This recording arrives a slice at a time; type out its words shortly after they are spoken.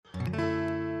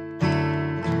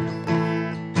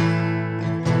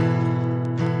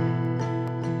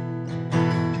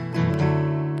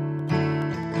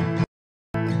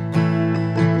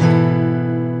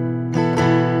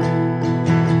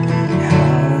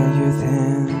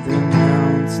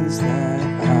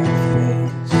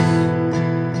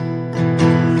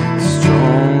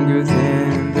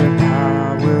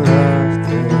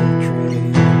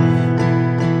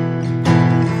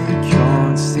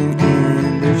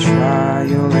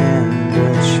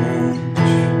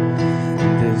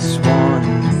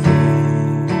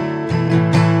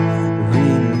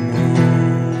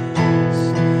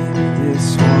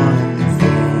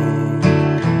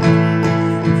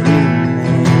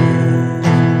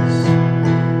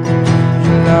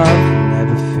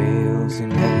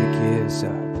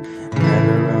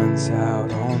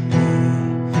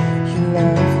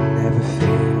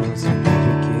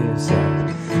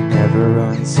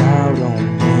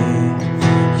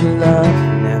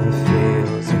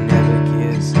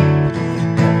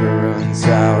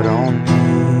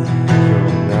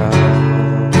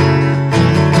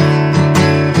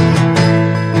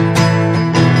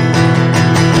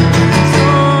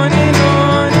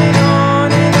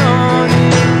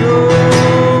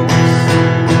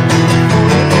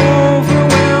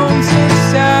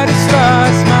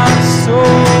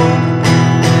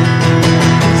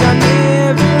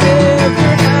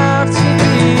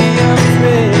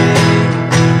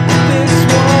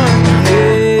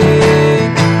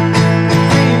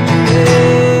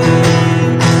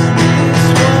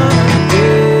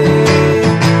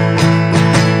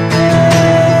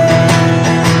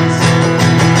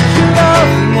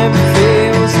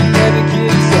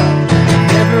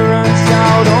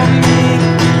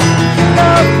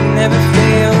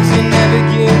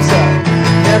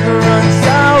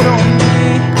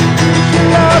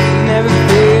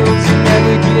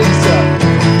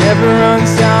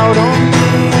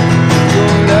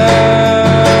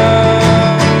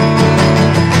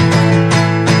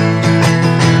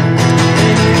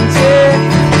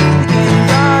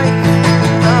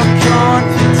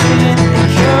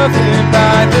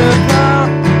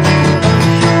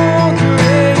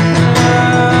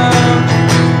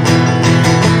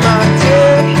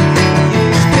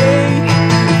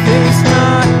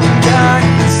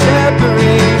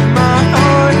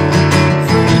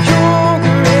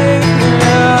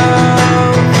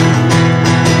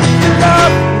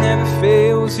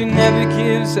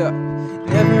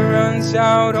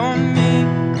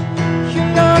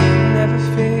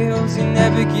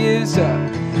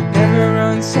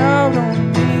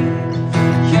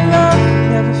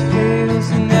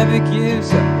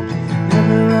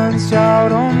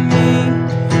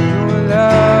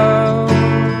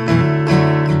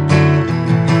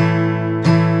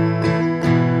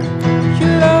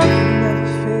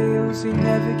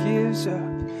gives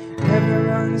up, never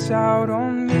runs out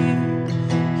on me.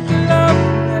 Your love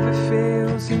never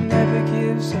fails, it never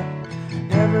gives up,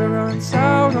 never runs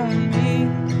out on me.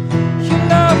 Your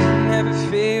love never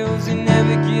fails, it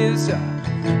never gives up,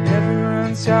 never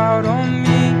runs out on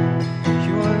me.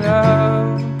 Your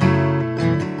love.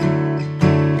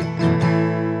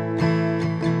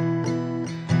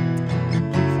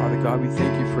 Father God, we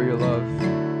thank you for your love.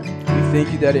 We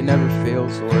thank you that it never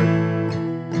fails, Lord.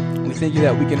 We thank you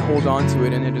that we can hold on to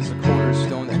it and it is a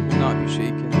cornerstone that will not be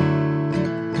shaken.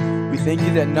 We thank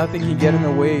you that nothing can get in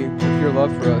the way of your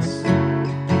love for us.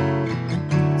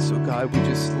 So God, we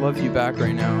just love you back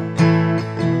right now.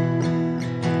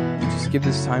 We just give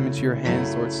this time into your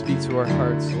hands, Lord. Speak to our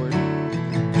hearts, Lord.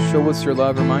 Show us your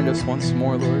love. Remind us once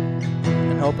more, Lord.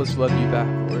 And help us love you back,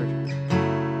 Lord.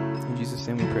 In Jesus'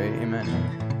 name we pray. Amen.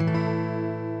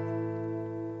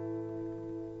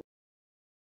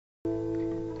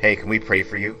 Hey, can we pray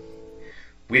for you?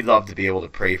 We'd love to be able to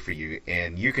pray for you,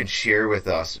 and you can share with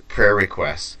us prayer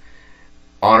requests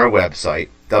on our website,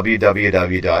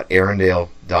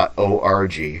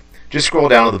 www.arendale.org. Just scroll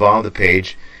down to the bottom of the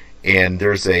page, and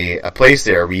there's a place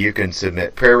there where you can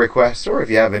submit prayer requests, or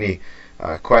if you have any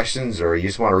questions or you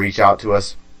just want to reach out to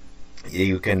us,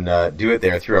 you can do it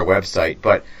there through our website.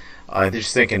 But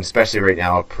just thinking, especially right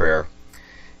now, of prayer.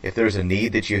 If there's a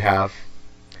need that you have,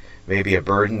 maybe a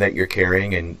burden that you're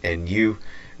carrying, and you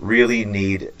really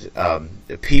need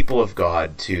the people of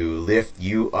God to lift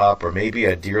you up, or maybe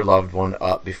a dear loved one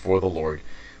up before the Lord,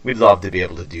 we'd love to be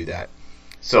able to do that.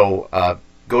 So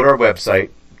go to our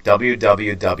website,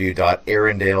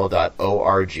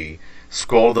 www.arendale.org,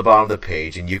 scroll to the bottom of the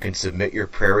page, and you can submit your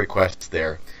prayer requests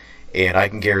there, and I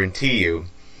can guarantee you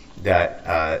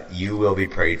that you will be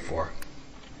prayed for.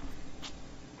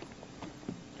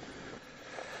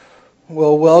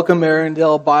 Well, welcome,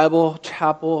 Arendale Bible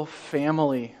Chapel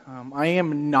family. I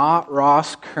am not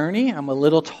Ross Kearney. I'm a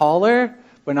little taller,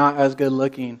 but not as good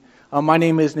looking. My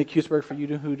name is Nick Huesberg. For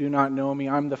you who do not know me,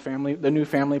 I'm the new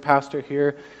family pastor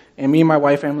here. And me and my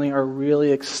wife, Emily, are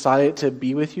really excited to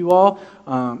be with you all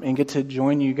and get to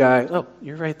join you guys. Oh,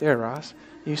 you're right there, Ross.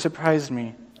 You surprised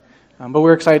me. But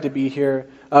we're excited to be here.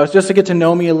 It's just to get to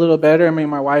know me a little better. Me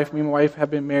and my wife have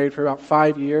been married for about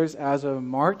 5 years as of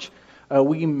March.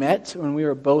 We met when we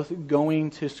were both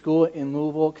going to school in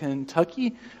Louisville,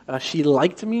 Kentucky. She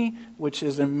liked me, which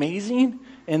is amazing.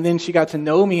 And then she got to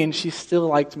know me, and she still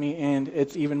liked me. And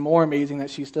it's even more amazing that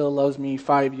she still loves me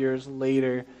 5 years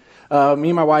later. Me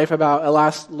and my wife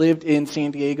last lived in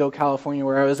San Diego, California,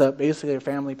 where I was basically a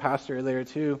family pastor there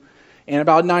too. And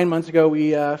about 9 months ago,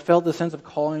 we felt the sense of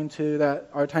calling to that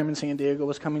our time in San Diego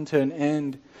was coming to an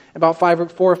end. About 4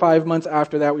 or 5 months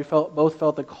after that, we both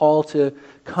felt the call to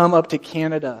come up to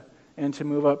Canada and to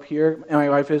move up here. And my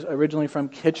wife is originally from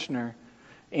Kitchener.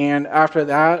 And after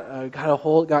that,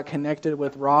 got connected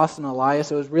with Ross and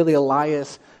Elias. It was really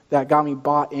Elias that got me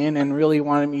bought in and really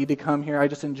wanted me to come here. I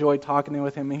just enjoyed talking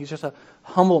with him, and he's just a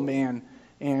humble man.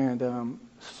 And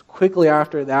quickly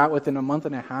after that, within a month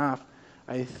and a half,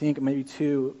 I think maybe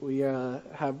 2, we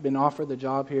have been offered the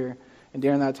job here. And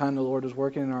during that time, the Lord was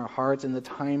working in our hearts, and the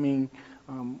timing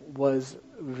was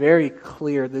very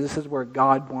clear that this is where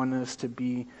God wanted us to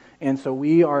be. And so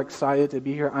we are excited to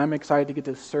be here. I'm excited to get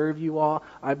to serve you all.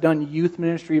 I've done youth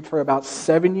ministry for about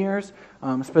 7 years,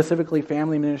 specifically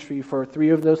family ministry for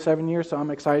 3 of those 7 years. So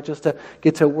I'm excited just to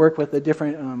get to work with the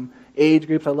different age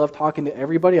groups. I love talking to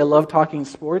everybody. I love talking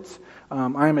sports.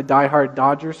 I am a diehard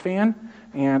Dodgers fan,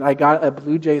 and I got a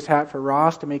Blue Jays hat for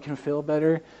Ross to make him feel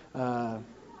better.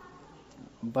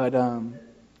 But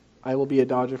I will be a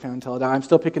Dodger fan until I die. I'm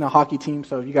still picking a hockey team,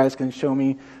 so if you guys can show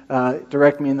me,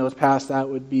 direct me in those paths, that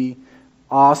would be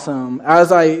awesome.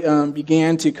 As I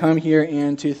began to come here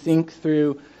and to think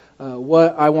through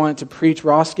what I wanted to preach,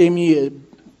 Ross gave me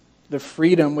the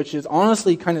freedom, which is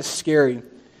honestly kind of scary.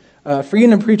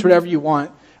 Freedom to preach whatever you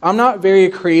want. I'm not a very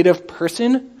creative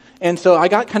person, and so I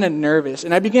got kind of nervous.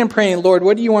 And I began praying, Lord,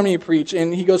 what do you want me to preach?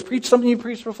 And he goes, preach something you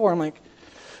preached before. I'm like,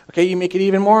 okay, you make it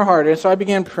even more harder. So I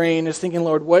began praying, just thinking,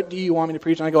 Lord, what do you want me to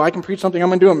preach? And I go, I can preach something I'm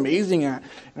going to do amazing at.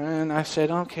 And I said,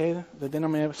 okay, but then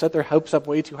I'm going to set their hopes up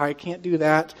way too high. I can't do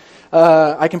that.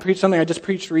 I can preach something I just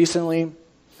preached recently.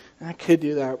 I could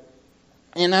do that.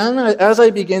 And as I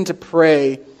begin to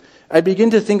pray, I begin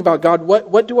to think about, God,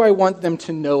 what do I want them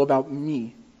to know about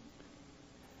me?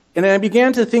 And then I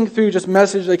began to think through just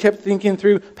messages. I kept thinking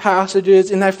through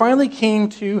passages, and I finally came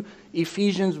to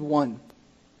Ephesians 1.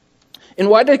 And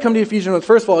why did I come to Ephesians 1?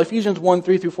 First of all, Ephesians 1,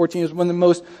 3 through 14 is one of the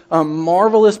most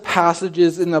marvelous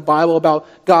passages in the Bible about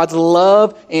God's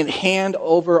love and hand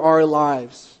over our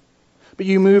lives. but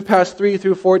you move past 3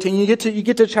 through 14. You get to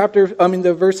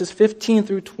the verses 15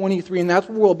 through 23, and that's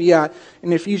where we'll be at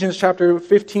in Ephesians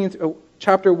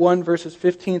chapter 1, verses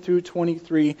 15 through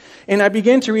 23. And I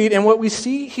begin to read, and what we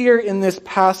see here in this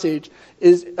passage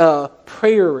is a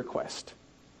prayer request.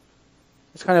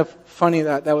 It's kind of funny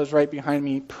that was right behind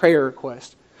me, prayer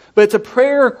request. But it's a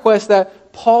prayer request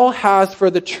that Paul has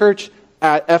for the church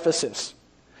at Ephesus.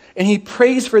 And he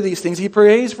prays for these things. He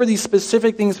prays for these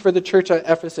specific things for the church at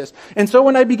Ephesus. And so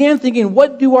when I began thinking,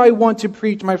 what do I want to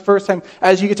preach my first time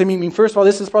as you get to meet me? First of all,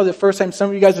 this is probably the first time some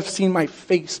of you guys have seen my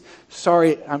face.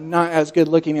 Sorry, I'm not as good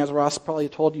looking as Ross probably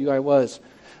told you I was.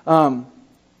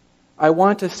 I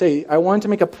want to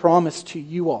make a promise to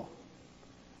you all.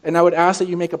 And I would ask that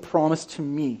you make a promise to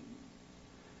me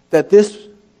that this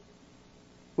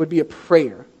would be a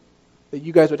prayer that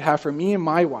you guys would have for me and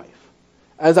my wife.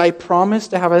 As I promise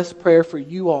to have this prayer for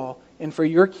you all and for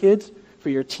your kids, for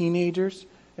your teenagers,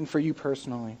 and for you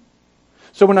personally.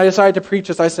 So when I decided to preach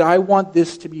this, I said, I want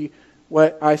this to be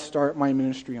what I start my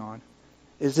ministry on,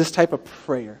 is this type of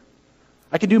prayer.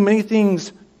 I could do many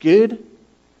things good,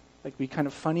 like be kind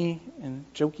of funny and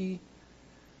jokey.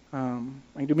 I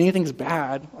can do many things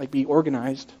bad, like be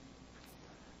organized.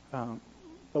 But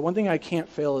one thing I can't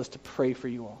fail is to pray for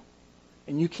you all.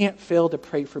 And you can't fail to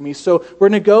pray for me. So we're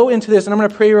going to go into this, and I'm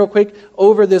going to pray real quick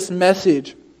over this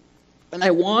message. And I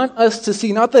want us to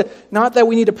see, not that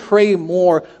we need to pray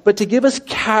more, but to give us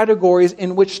categories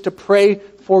in which to pray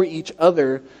for each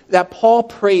other, that Paul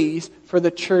prays for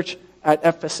the church at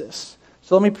Ephesus.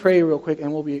 So let me pray real quick,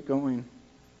 and we'll be going.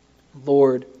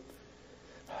 Lord,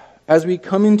 as we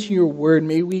come into your word,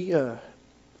 may we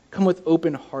come with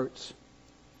open hearts.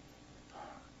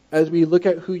 As we look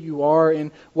at who you are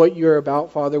and what you're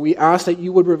about, Father, we ask that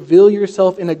you would reveal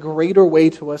yourself in a greater way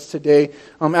to us today.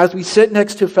 As we sit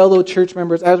next to fellow church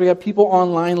members, as we have people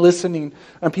online listening,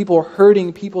 and people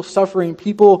hurting, people suffering,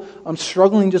 people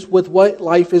struggling just with what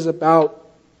life is about.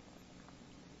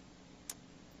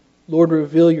 Lord,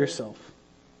 reveal yourself.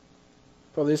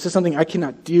 Father, this is something I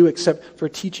cannot do except for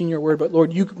teaching your word. But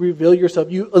Lord, you reveal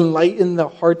yourself. You enlighten the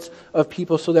hearts of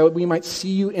people so that we might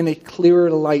see you in a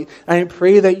clearer light. And I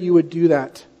pray that you would do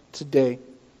that today.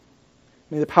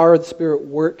 May the power of the Spirit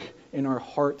work in our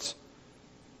hearts,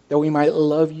 that we might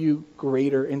love you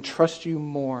greater and trust you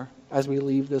more as we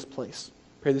leave this place.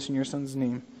 I pray this in your Son's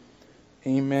name.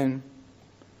 Amen.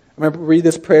 I'm going to read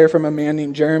this prayer from a man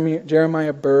named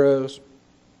Jeremiah Burroughs.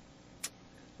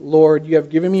 Lord, you have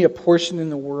given me a portion in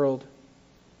the world.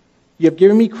 You have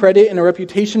given me credit and a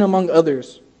reputation among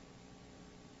others.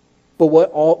 But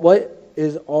what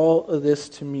is all of this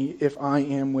to me if I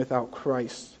am without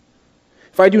Christ?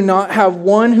 If I do not have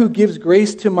one who gives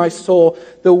grace to my soul,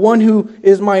 the one who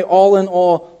is my all in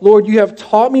all, Lord, you have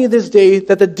taught me this day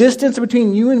that the distance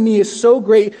between you and me is so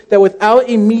great that without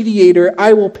a mediator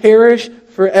I will perish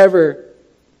forever.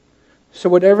 So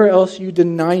whatever else you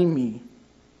deny me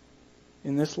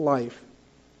in this life,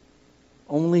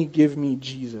 only give me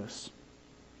Jesus.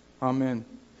 Amen.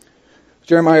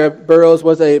 Jeremiah Burroughs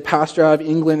was a pastor out of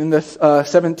England in the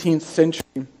 17th century.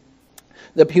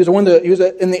 He was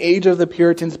in the age of the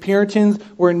Puritans. Puritans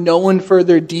were known for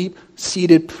their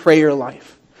deep-seated prayer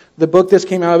life. The book this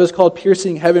came out of is called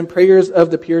Piercing Heaven, Prayers of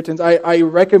the Puritans. I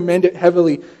recommend it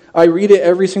heavily. I read it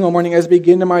every single morning as I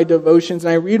begin to my devotions.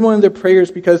 And I read one of the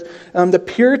prayers because the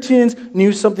Puritans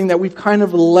knew something that we've kind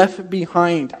of left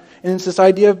behind. And it's this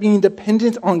idea of being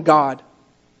dependent on God.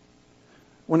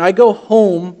 When I go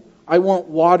home, I want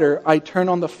water. I turn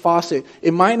on the faucet.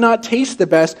 It might not taste the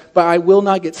best, but I will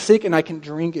not get sick and I can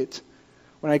drink it.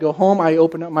 When I go home, I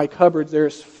open up my cupboards.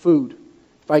 There's food.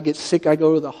 If I get sick, I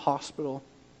go to the hospital.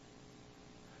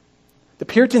 The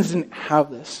Puritans didn't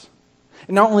have this.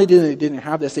 And not only did they didn't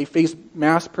have this, they faced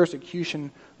mass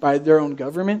persecution by their own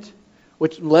government,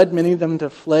 which led many of them to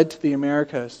fled to the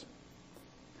Americas.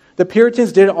 The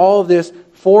Puritans did all of this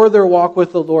for their walk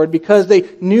with the Lord because they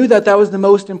knew that that was the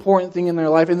most important thing in their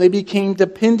life, and they became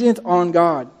dependent on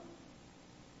God.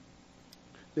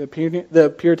 The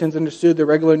Puritans understood the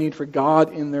regular need for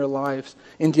God in their lives,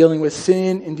 in dealing with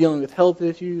sin, in dealing with health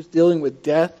issues, dealing with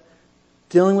death,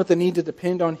 dealing with the need to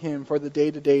depend on Him for the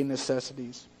day-to-day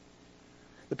necessities.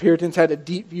 The Puritans had a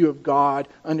deep view of God,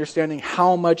 understanding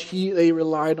how much they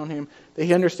relied on Him.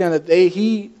 They understand that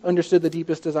He understood the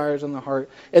deepest desires in the heart,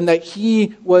 and that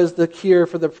He was the cure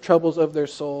for the troubles of their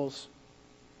souls.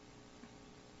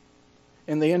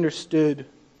 And they understood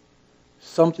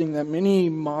something that many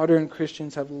modern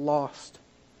Christians have lost,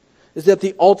 is that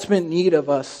the ultimate need of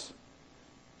us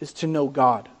is to know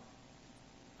God.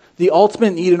 The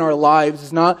ultimate need in our lives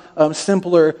is not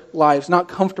simpler lives, not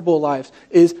comfortable lives,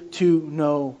 is to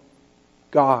know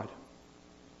God.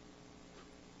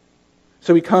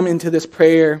 So we come into this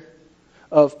prayer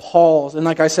of Paul's. And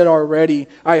like I said already,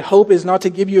 I hope is not to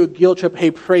give you a guilt trip,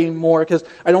 hey, pray more, because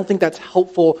I don't think that's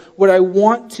helpful. What I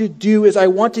want to do is I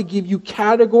want to give you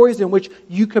categories in which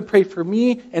you can pray for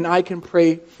me and I can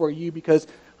pray for you, because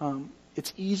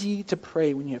it's easy to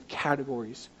pray when you have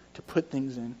categories to put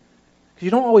things in. Because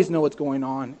you don't always know what's going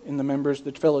on in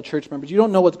the fellow church members. You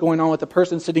don't know what's going on with the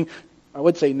person sitting, I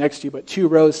would say next to you, but 2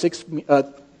 rows,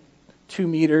 2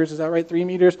 meters, is that right? 3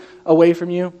 meters away from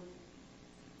you.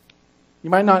 You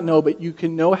might not know, but you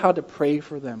can know how to pray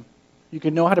for them. You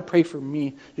can know how to pray for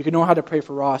me. You can know how to pray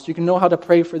for Ross. You can know how to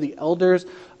pray for the elders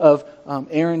of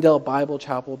Arundel Bible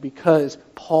Chapel, because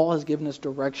Paul has given us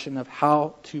direction of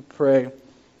how to pray.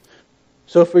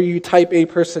 So for you type A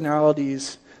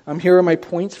personalities, here are my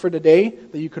points for today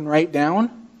that you can write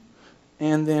down,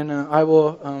 and then I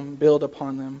will build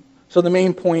upon them. So the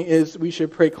main point is we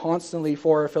should pray constantly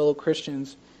for our fellow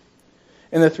Christians.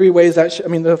 And the 4 ways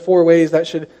that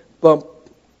should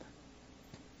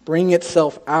bring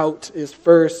itself out is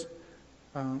first,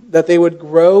 that they would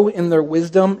grow in their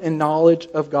wisdom and knowledge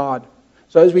of God.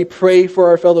 So as we pray for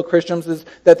our fellow Christians, is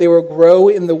that they will grow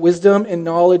in the wisdom and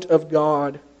knowledge of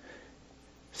God.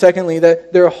 Secondly,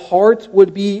 that their hearts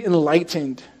would be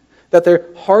enlightened. That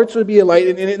their hearts would be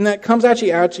enlightened. And that comes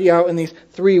actually out in these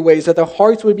 3 ways. That the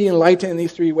hearts would be enlightened in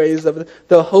these 3 ways. Of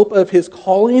the hope of His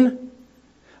calling.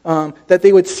 That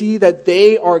they would see that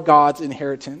they are God's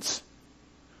inheritance.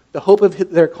 The hope of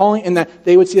their calling, and that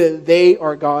they would see that they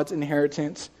are God's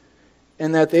inheritance.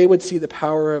 And that they would see the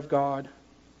power of God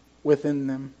within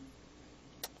them.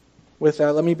 With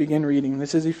that, let me begin reading.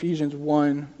 This is Ephesians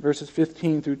 1, verses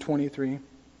 15 through 23.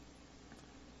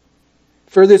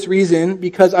 For this reason,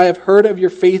 because I have heard of your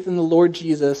faith in the Lord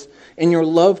Jesus and your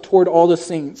love toward all the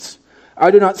saints,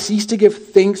 I do not cease to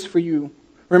give thanks for you,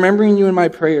 remembering you in my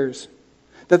prayers,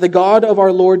 that the God of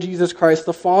our Lord Jesus Christ,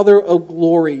 the Father of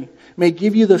glory, may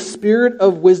give you the spirit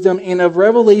of wisdom and of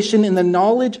revelation in the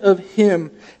knowledge of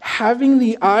Him, having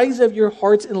the eyes of your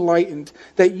hearts enlightened,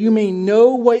 that you may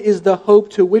know what is the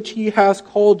hope to which He has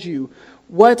called you,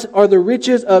 what are the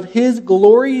riches of His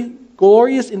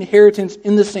glorious inheritance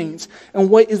in the saints, and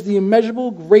what is the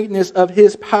immeasurable greatness of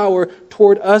His power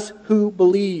toward us who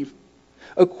believe,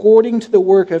 according to the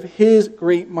work of His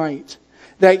great might,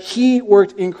 that He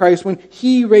worked in Christ when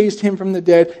He raised Him from the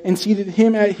dead and seated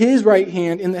Him at His right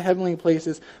hand in the heavenly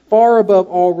places, far above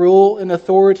all rule and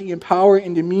authority and power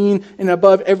and dominion, and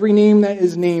above every name that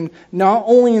is named, not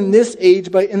only in this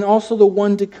age, but in also the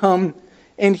one to come.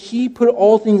 And He put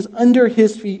all things under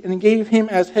His feet and gave Him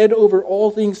as head over all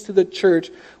things to the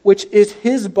church, which is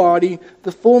His body,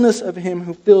 the fullness of Him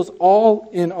who fills all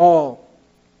in all.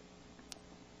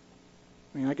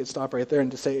 I mean, I could stop right there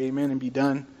and just say amen and be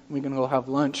done. We're going to go have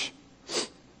lunch.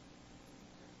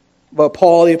 But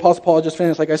Paul, the Apostle Paul, just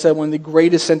finished, like I said, one of the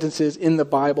greatest sentences in the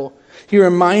Bible. He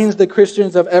reminds the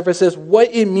Christians of Ephesus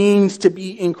what it means to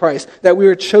be in Christ. That we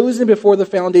were chosen before the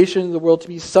foundation of the world to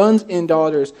be sons and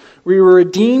daughters. We were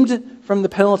redeemed from the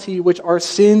penalty which our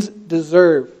sins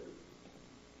deserve.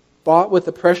 Bought with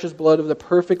the precious blood of the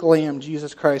perfect Lamb,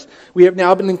 Jesus Christ. We have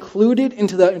now been included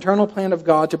into the eternal plan of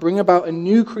God to bring about a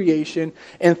new creation.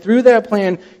 And through that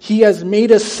plan, He has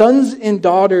made us sons and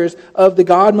daughters of the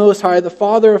God Most High, the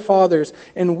Father of fathers.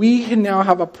 And we can now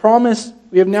have a promise.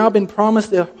 We have now been promised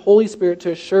the Holy Spirit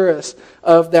to assure us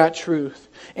of that truth.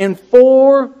 And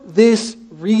for this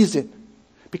reason,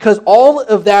 because all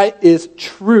of that is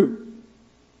true,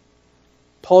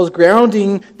 Paul's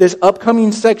grounding this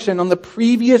upcoming section on the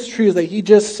previous truths that he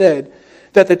just said,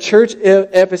 that the church of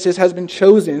Ephesus has been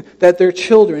chosen, that they're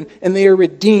children, and they are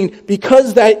redeemed.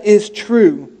 Because that is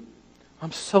true,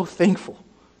 I'm so thankful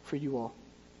for you all.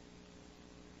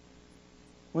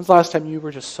 When's the last time you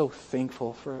were just so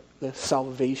thankful for the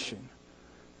salvation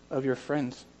of your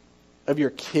friends, of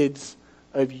your kids,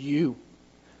 of you?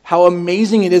 How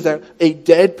amazing it is that a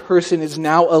dead person is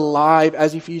now alive,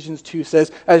 as Ephesians 2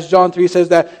 says, as John 3 says,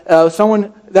 that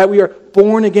that we are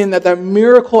born again, that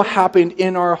miracle happened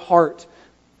in our heart.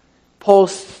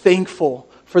 Paul's thankful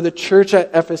for the church at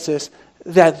Ephesus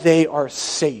that they are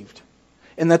saved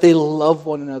and that they love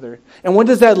one another. And what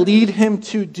does that lead him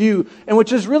to do? And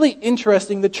which is really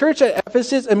interesting, the church at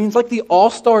Ephesus, it's like the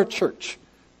all-star church.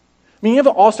 You have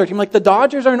an all-star team. Like the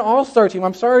Dodgers are an all-star team.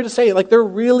 I'm sorry to say it. They're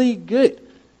really good.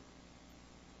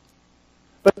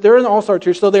 But they're an all-star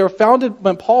church. So they were founded,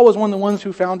 when Paul was one of the ones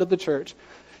who founded the church.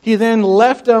 He then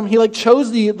left them, he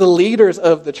chose the leaders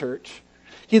of the church.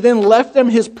 He then left them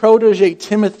his protege,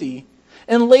 Timothy.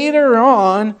 And later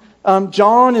on,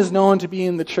 John is known to be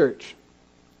in the church.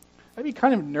 That'd be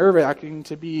kind of nerve-wracking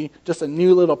to be just a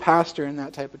new little pastor in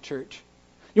that type of church.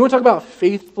 You want to talk about a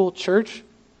faithful church?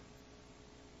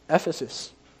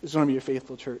 Ephesus is going to be a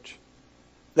faithful church.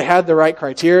 They had the right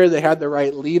criteria. They had the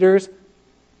right leaders.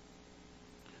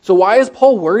 So why is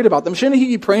Paul worried about them? Shouldn't he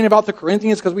be praying about the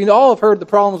Corinthians? Because we all have heard the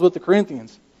problems with the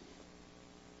Corinthians.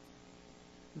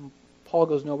 And Paul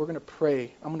goes, no, we're going to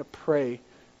pray. I'm going to pray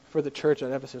for the church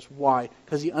at Ephesus. Why?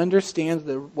 Because he understands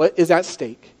what is at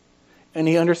stake. And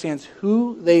he understands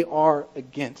who they are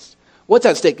against. What's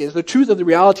at stake is the truth of the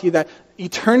reality that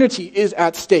eternity is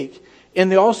at stake.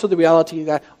 And also the reality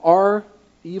that the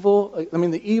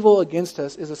evil against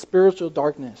us is a spiritual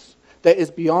darkness that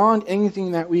is beyond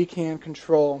anything that we can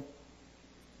control.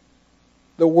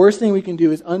 The worst thing we can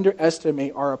do is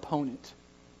underestimate our opponent.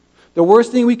 The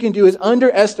worst thing we can do is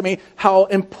underestimate how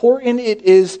important it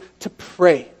is to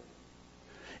pray.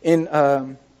 In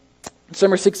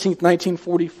December 16th,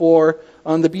 1944,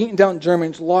 the beaten-down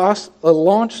Germans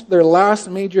launched their last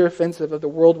major offensive of the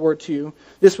World War II.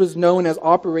 This was known as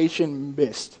Operation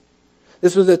Mist.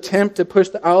 This was an attempt to push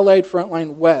the Allied front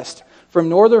line west from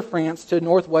northern France to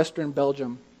northwestern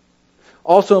Belgium.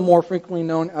 Also more frequently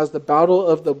known as the Battle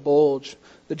of the Bulge.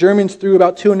 The Germans threw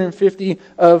about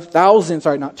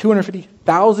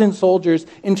 250,000 soldiers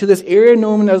into this area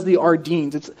known as the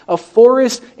Ardennes. It's a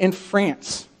forest in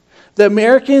France. The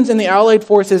Americans and the Allied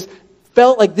forces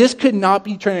felt like this could not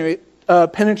be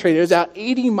penetrated. It was at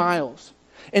 80 miles.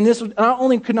 And this not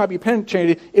only could not be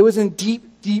penetrated, it was in deep,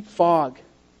 deep fog.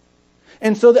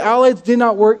 And so the Allies did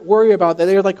not worry about that.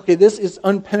 They were like, okay, this is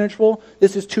unpenetrable.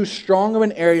 This is too strong of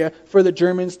an area for the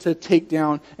Germans to take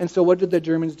down. And so what did the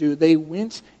Germans do? They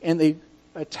went and they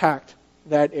attacked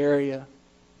that area.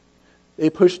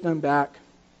 They pushed them back.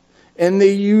 And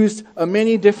they used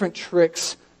many different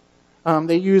tricks.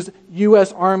 They used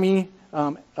U.S. Army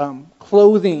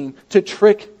clothing to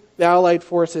trick the Allied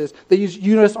forces. They used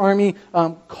U.S. Army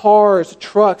cars,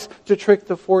 trucks to trick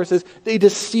the forces. They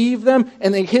deceived them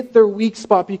and they hit their weak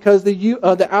spot because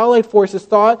the Allied forces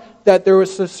thought that there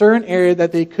was a certain area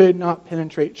that they could not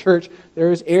penetrate. Church,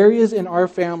 there's areas in our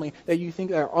family that you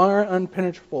think are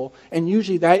unpenetrable, and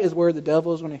usually that is where the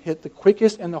devil is going to hit the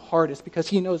quickest and the hardest because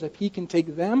he knows if he can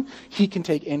take them, he can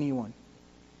take anyone.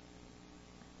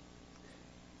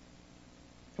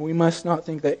 And we must not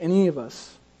think that any of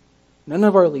us, none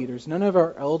of our leaders, none of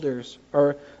our elders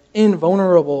are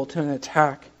invulnerable to an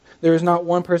attack. There is not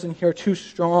one person here too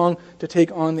strong to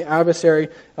take on the adversary,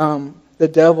 the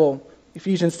devil.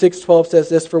 Ephesians 6:12 says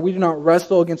this, "For we do not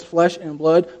wrestle against flesh and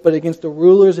blood, but against the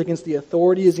rulers, against the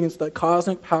authorities, against the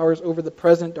cosmic powers over the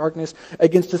present darkness,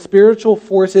 against the spiritual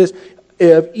forces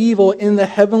of evil in the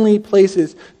heavenly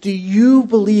places." Do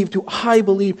I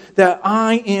believe that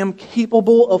I am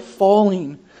capable of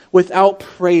falling without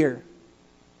prayer?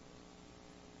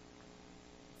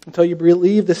 Until you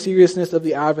believe the seriousness of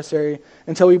the adversary,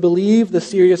 until we believe the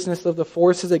seriousness of the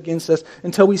forces against us,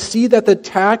 until we see that the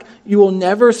attack, you will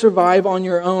never survive on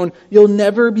your own. You'll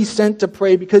never be sent to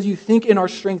pray because you think in our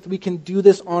strength we can do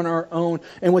this on our own.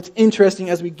 And what's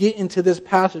interesting as we get into this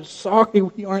passage, sorry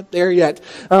we aren't there yet,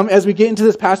 as we get into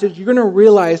this passage, you're going to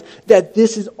realize that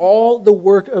this is all the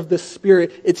work of the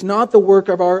Spirit. It's not the work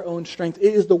of our own strength.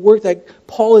 It is the work that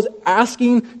Paul is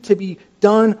asking to be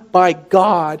done by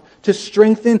God to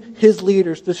strengthen his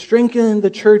leaders, to strengthen the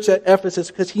church at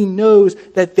Ephesus, because he knows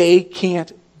that they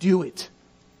can't do it.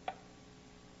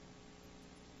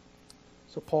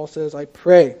 So Paul says, I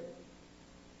pray.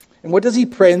 And what does he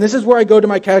pray? And this is where I go to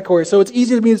my category. So it's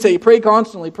easy to me to say, pray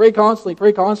constantly, pray constantly,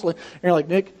 pray constantly. And you're like,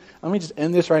 Nick, let me just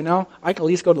end this right now. I can at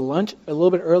least go to lunch a little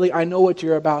bit early. I know what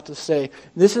you're about to say.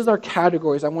 This is our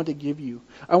categories I want to give you.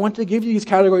 I want to give you these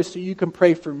categories so you can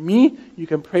pray for me, you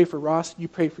can pray for Ross, you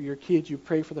pray for your kids, you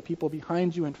pray for the people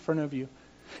behind you, in front of you.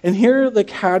 And here are the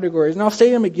categories, and I'll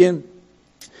say them again.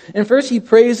 And first he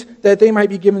prays that they might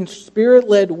be given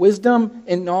Spirit-led wisdom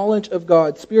and knowledge of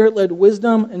God. Spirit-led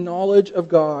wisdom and knowledge of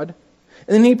God.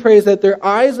 And then he prays that their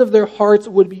eyes of their hearts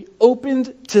would be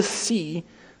opened to see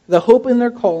the hope in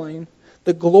their calling,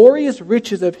 the glorious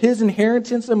riches of his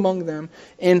inheritance among them,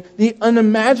 and the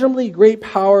unimaginably great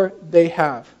power they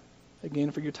have.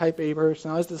 Again, for your type A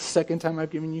person, now this is the second time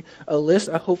I've given you a list.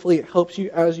 Hopefully it helps you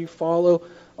as you follow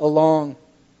along.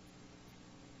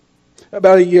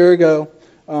 About a year ago,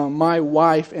 my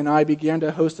wife and I began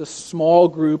to host a small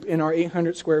group in our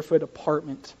 800 square foot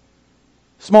apartment.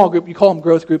 Small group, you call them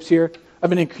growth groups here. I've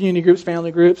been in community groups,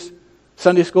 family groups,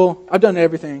 Sunday school. I've done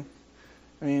everything.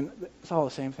 I mean, it's all the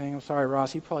same thing. I'm sorry,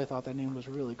 Ross. You probably thought that name was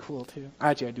really cool, too.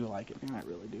 Actually, I do like it. I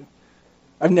really do.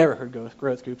 I've never heard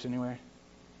growth groups anywhere.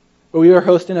 But we were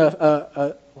hosting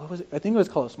what was it? I think it was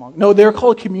called a small... No, they were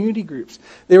called community groups.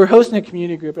 They were hosting a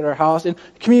community group at our house, and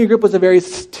the community group was a very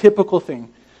typical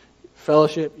thing.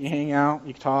 fellowship, you hang out,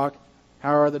 you talk.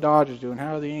 How are the Dodgers doing?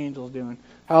 How are the Angels doing?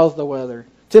 How's the weather?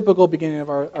 Typical beginning of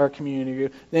our community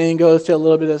group. Then it goes to a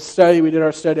little bit of study. We did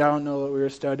our study. I don't know what we were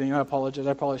studying. I apologize.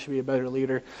 I probably should be a better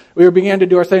leader. We began to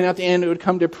do our study, and at the end it would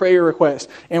come to prayer requests.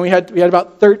 And we had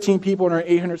about 13 people in our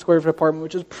 800 square foot apartment,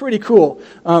 which is pretty cool.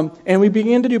 And we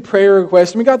began to do prayer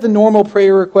requests. And we got the normal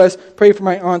prayer requests. Pray for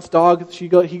my aunt's dog. He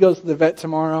goes to the vet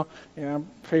tomorrow.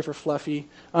 Pray for Fluffy.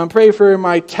 Pray for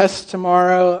my test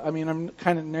tomorrow. I'm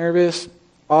kind of nervous.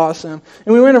 Awesome.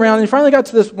 And we went around and finally got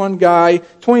to this one guy,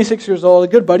 26 years old, a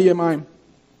good buddy of mine.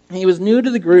 And he was new to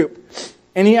the group.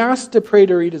 And he asked to pray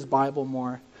to read his Bible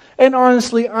more. And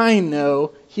honestly, I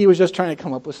know he was just trying to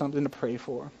come up with something to pray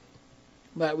for.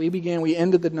 But we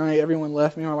ended the night, everyone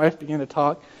left me, my wife began to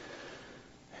talk.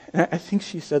 And I think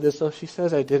she said this, though. She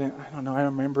says I didn't. I don't know, I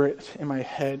remember it in my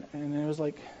head. And it was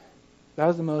like, that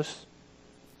was the most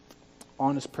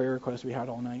honest prayer request we had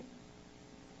all night.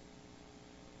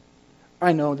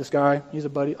 I know this guy. He's a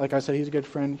buddy. Like I said, he's a good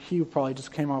friend. He probably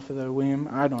just came off of the whim.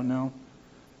 I don't know.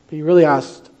 But he really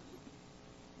asked,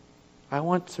 I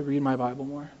want to read my Bible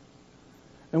more.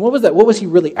 And what was that? What was he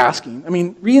really asking?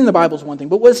 Reading the Bible is one thing,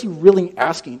 but what is he really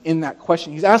asking in that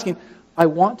question? He's asking, I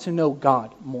want to know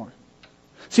God more.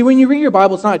 See, when you read your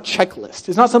Bible, it's not a checklist.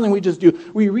 It's not something we just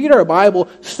do. We read our Bible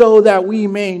so that we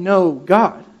may know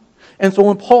God. And so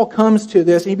when Paul comes to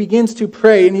this, he begins to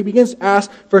pray and he begins to ask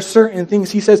for certain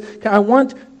things. He says, I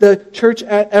want the church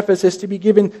at Ephesus to be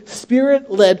given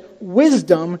Spirit-led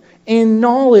wisdom and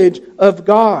knowledge of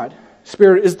God.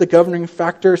 Spirit is the governing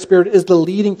factor. Spirit is the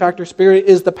leading factor. Spirit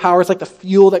is the power. It's like the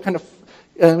fuel that kind of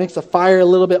makes the fire a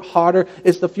little bit hotter.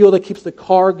 It's the fuel that keeps the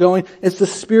car going. It's the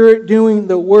Spirit doing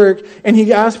the work. And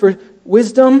he asks for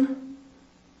wisdom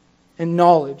and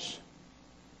knowledge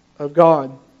of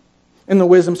God. And the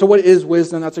wisdom. So what is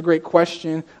wisdom? That's a great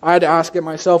question. I had to ask it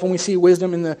myself. When we see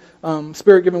wisdom in the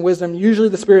Spirit-given wisdom, usually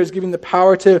the Spirit is giving the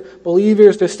power to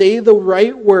believers to say the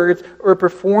right words or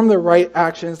perform the right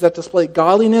actions that display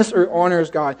godliness or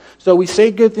honors God. So we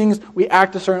say good things, we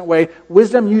act a certain way.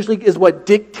 Wisdom usually is what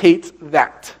dictates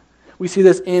that. We see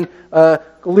this in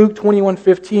Luke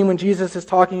 21:15 when Jesus is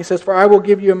talking. He says, For I will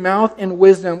give you a mouth and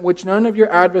wisdom which none of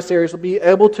your adversaries will be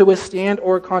able to withstand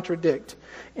or contradict.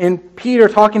 And Peter,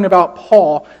 talking about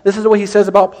Paul, this is what he says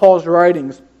about Paul's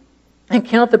writings. And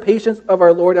count the patience of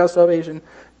our Lord as salvation,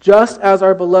 just as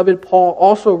our beloved Paul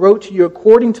also wrote to you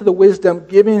according to the wisdom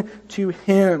given to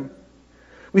him.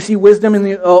 We see wisdom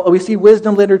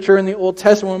literature in the Old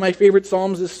Testament. One of my favorite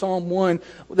Psalms is Psalm 1.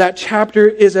 That chapter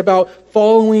is about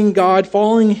following God,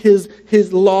 following His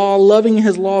law, loving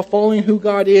His law, following who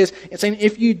God is, and saying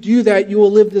if you do that, you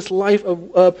will live this life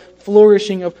of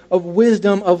flourishing, of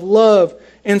wisdom, of love.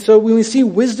 And so when we see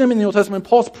wisdom in the Old Testament,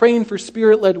 Paul's praying for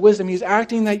Spirit-led wisdom. He's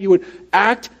acting that you would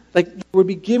act like you would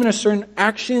be given a certain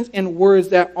actions and words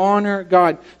that honor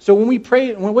God. So when we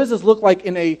pray, what does this look like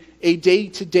in a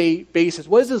day-to-day basis?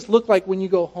 What does this look like when you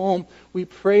go home? We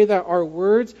pray that our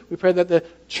words, we pray that the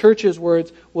church's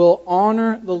words will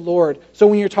honor the Lord. So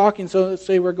when you're talking, so let's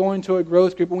say we're going to a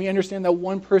growth group and we understand that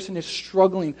one person is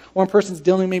struggling, one person's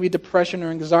dealing with maybe depression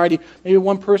or anxiety, maybe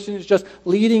one person is just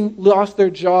lost their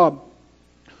job.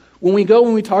 When we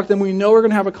talk to them, we know we're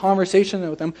going to have a conversation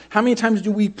with them. How many times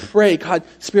do we pray, God,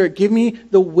 Spirit, give me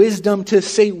the wisdom to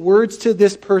say words to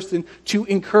this person, to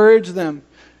encourage them.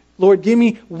 Lord, give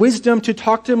me wisdom to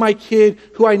talk to my kid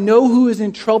who I know who is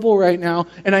in trouble right now,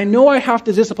 and I know I have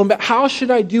to discipline, but how should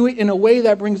I do it in a way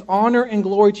that brings honor and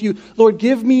glory to you? Lord,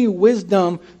 give me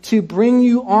wisdom to bring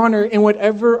you honor in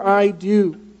whatever I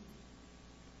do.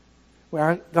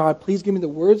 God, please give me the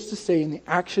words to say and the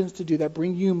actions to do that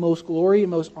bring you most glory and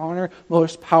most honor,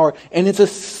 most power. And it's a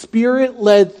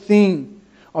Spirit-led thing.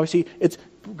 Obviously, it's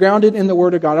grounded in the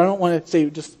Word of God. I don't want to say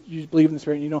just you believe in the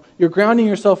Spirit. You're grounding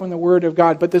yourself in the Word of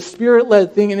God. But the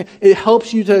Spirit-led thing, and it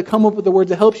helps you to come up with the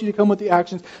words. It helps you to come with the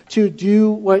actions to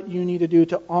do what you need to do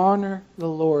to honor the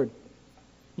Lord.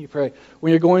 You pray.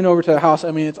 When you're going over to a house,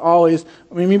 it's always,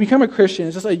 when you become a Christian,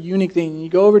 it's just a unique thing. You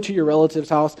go over to your relative's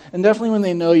house, and definitely when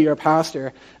they know you're a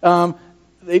pastor,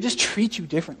 they just treat you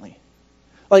differently.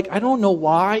 I don't know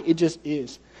why, it just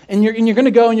is. And you're going to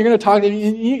go and you're going to talk to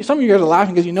them. Some of you guys are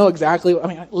laughing because you know exactly,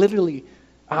 literally,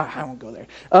 I won't go there.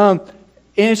 And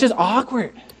it's just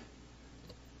awkward.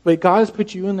 But God has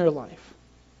put you in their life.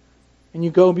 And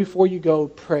you go, before you go,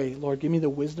 pray, Lord, give me the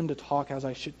wisdom to talk as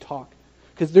I should talk.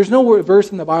 Because there's no verse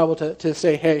in the Bible to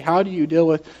say, hey, how do you deal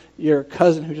with your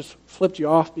cousin who just flipped you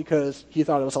off because he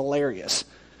thought it was hilarious?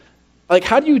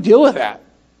 How do you deal with that?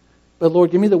 But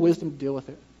Lord, give me the wisdom to deal with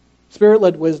it.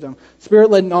 Spirit-led wisdom.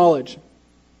 Spirit-led knowledge.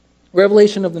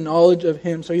 Revelation of the knowledge of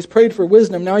Him. So he's prayed for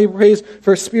wisdom. Now he prays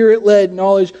for Spirit-led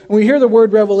knowledge. When we hear the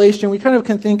word revelation, we kind of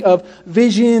can think of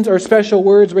visions or special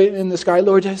words written in the sky.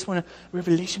 Lord, I just want a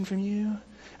revelation from you.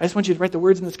 I just want you to write the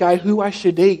words in the sky, who I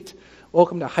should date.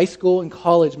 Welcome to high school and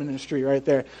college ministry right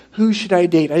there. Who should I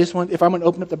date? I just want, if I'm going to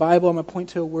open up the Bible, I'm going to point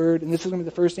to a word, and this is going to be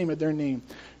the first name of their name.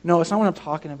 No, it's not what I'm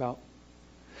talking about.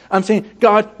 I'm saying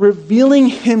God revealing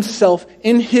Himself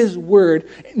in His Word,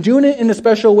 doing it in a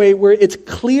special way where it's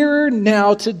clearer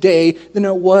now today than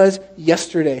it was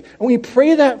yesterday. And we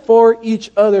pray that for each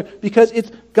other because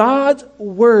it's God's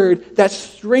Word that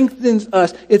strengthens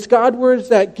us. It's God's words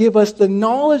that give us the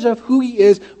knowledge of who He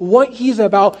is, what He's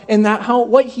about, and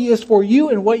what He is for you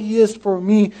and what He is for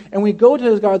me. And we go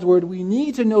to God's Word. We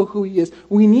need to know who He is.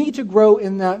 We need to grow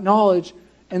in that knowledge.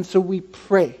 And so we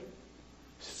pray,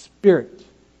 Spirit,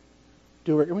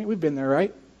 do it. I mean, we've been there,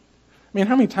 right? I mean,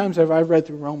 how many times have I read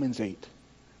through Romans 8?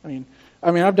 I mean,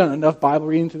 I've done enough Bible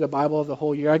reading through the Bible of the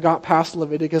whole year. I got past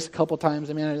Leviticus a couple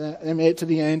times. I made it to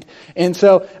the end. And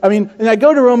so, and I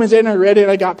go to Romans 8 and I read it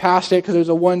and I got past it because it was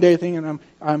a one-day thing and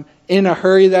I'm in a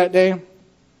hurry that day.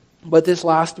 But this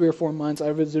last 3 or 4 months,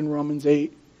 I was in Romans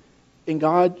 8 and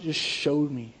God just showed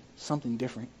me something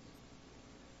different.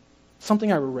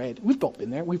 Something I read. We've both been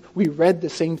there. We read the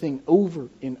same thing over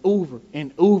and over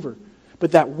and over.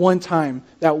 But that one time,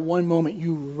 that one moment,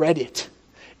 you read it,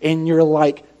 and you're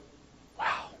like,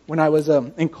 wow. When I was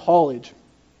in college,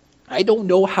 I don't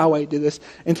know how I did this.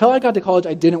 Until I got to college,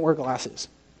 I didn't wear glasses.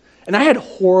 And I had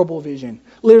horrible vision.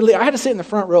 Literally, I had to sit in the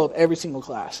front row of every single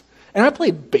class. And I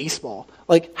played baseball.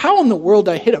 Like, how in the world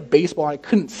did I hit a baseball I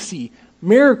couldn't see?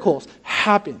 Miracles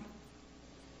happen.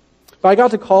 But I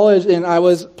got to college, and I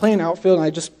was playing outfield, and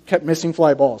I just kept missing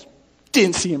fly balls.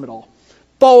 Didn't see them at all.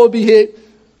 Ball would be hit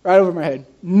right over my head.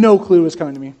 No clue was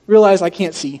coming to me. Realized I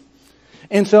can't see.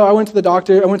 And so I went to the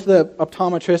doctor, I went to the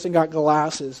optometrist and got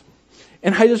glasses.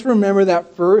 And I just remember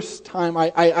that first time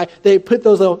they put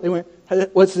those little, they went,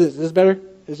 what's this? Is this better?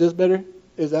 Is this better?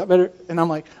 Is that better? And I'm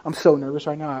like, I'm so nervous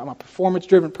right now. I'm a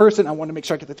performance-driven person. I want to make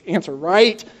sure I get the answer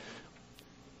right.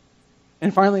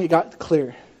 And finally it got clear.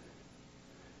 And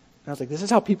I was like, this is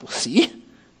how people see?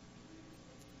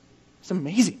 It's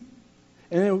amazing.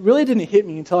 And it really didn't hit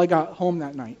me until I got home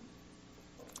that night.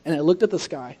 And I looked at the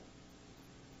sky.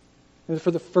 And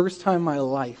for the first time in my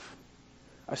life,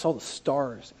 I saw the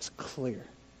stars as clear.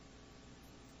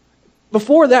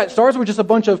 Before that, stars were just a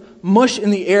bunch of mush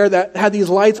in the air that had these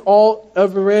lights all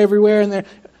everywhere in there.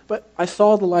 But I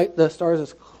saw the stars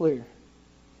as clear.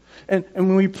 And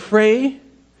when we pray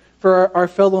for our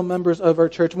fellow members of our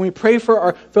church, when we pray for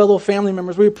our fellow family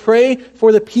members, we pray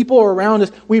for the people around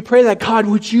us, we pray that, God,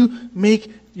 would you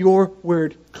make your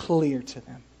word clear to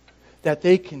them, that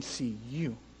they can see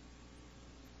you.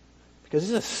 Because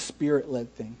this is a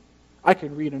Spirit-led thing. I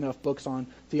can read enough books on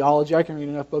theology, I can read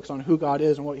enough books on who God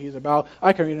is and what He's about,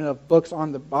 I can read enough books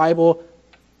on the Bible,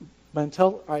 but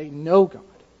until I know God,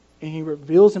 and He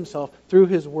reveals Himself through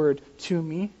His word to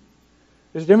me,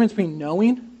 there's a difference between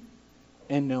knowing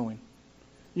and knowing.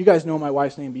 You guys know my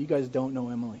wife's name, but you guys don't know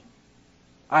Emily.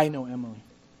 I know Emily.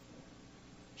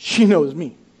 She knows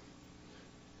me.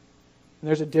 And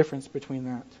there's a difference between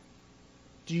that.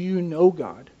 Do you know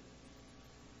God?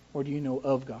 Or do you know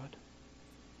of God?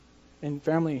 And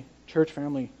family, church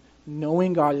family,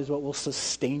 knowing God is what will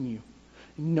sustain you.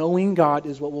 Knowing God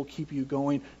is what will keep you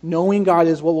going. Knowing God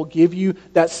is what will give you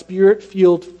that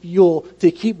Spirit-filled fuel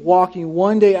to keep walking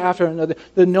one day after another.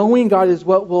 The knowing God is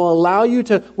what will allow you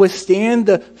to withstand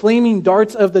the flaming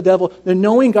darts of the devil. The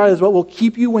knowing God is what will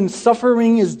keep you when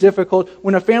suffering is difficult,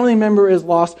 when a family member is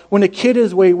lost, when a kid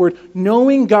is wayward.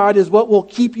 Knowing God is what will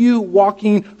keep you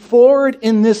walking forward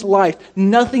in this life.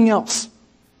 Nothing else.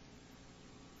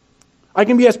 I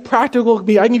can be as practical as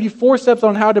be. I can give you 4 steps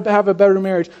on how to have a better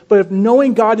marriage. But if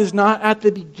knowing God is not at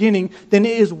the beginning, then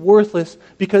it is worthless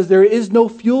because there is no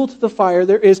fuel to the fire.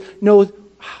 There is no...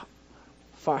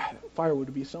 Fire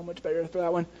would be so much better for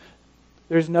that one.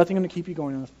 There's nothing going to keep you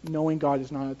going if knowing God is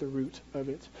not at the root of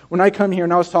it. When I come here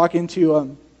and I was talking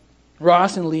to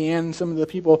Ross and Leanne and some of the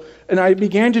people, and I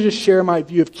began to just share my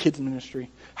view of kids ministry.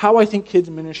 How I think kids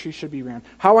ministry should be ran.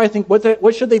 How I think,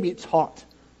 what should they be taught?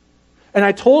 And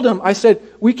I told him, I said,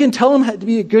 we can tell them to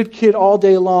be a good kid all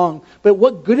day long, but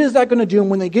what good is that going to do them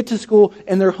when they get to school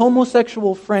and their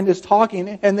homosexual friend is talking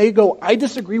and they go, I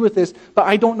disagree with this, but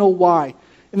I don't know why.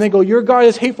 And they go, your God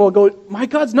is hateful. I go, my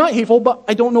God's not hateful, but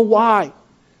I don't know why.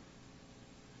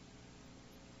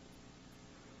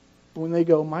 But when they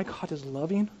go, my God is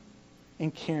loving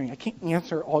and caring. I can't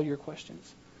answer all your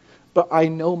questions, but I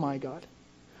know my God.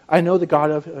 I know the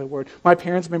God of the Word. My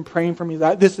parents have been praying for me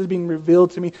that this is being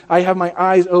revealed to me. I have my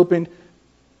eyes opened.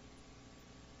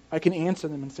 I can answer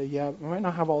them and say, yeah, I might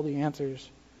not have all the answers.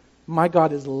 My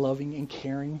God is loving and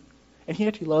caring, and He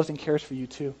actually loves and cares for you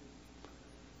too.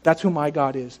 That's who my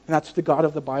God is, and that's who the God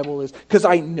of the Bible is, because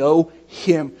I know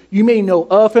Him. You may know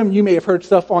of Him, you may have heard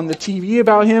stuff on the TV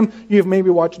about Him, you've maybe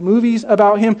watched movies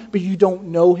about Him, but you don't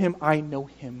know Him. I know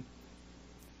Him.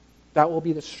 That will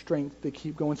be the strength to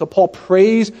keep going. So Paul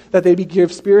prays that they be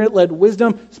given Spirit-led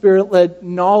wisdom, Spirit-led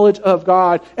knowledge of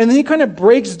God. And then he kind of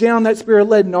breaks down that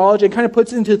Spirit-led knowledge and kind of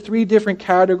puts it into 3 different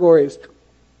categories.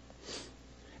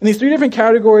 And these 3 different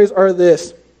categories are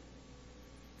this.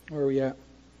 Where are we at?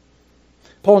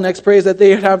 Paul next prays that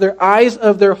they have their eyes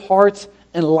of their hearts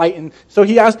enlightened. So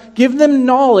he asks, give them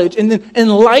knowledge and then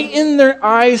enlighten their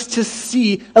eyes to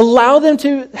see. Allow them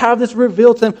to have this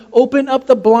revealed to them. Open up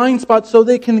the blind spots so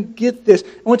they can get this.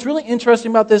 And what's really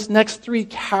interesting about this next 3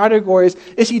 categories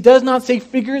is he does not say,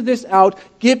 figure this out,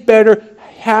 get better,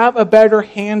 have a better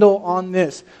handle on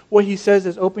this. What he says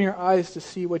is, open your eyes to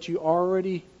see what you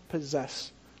already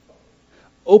possess.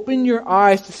 Open your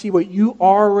eyes to see what you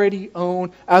already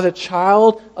own as a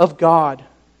child of God.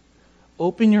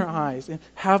 Open your eyes and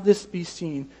have this be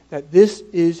seen, that this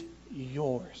is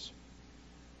yours.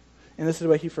 And this is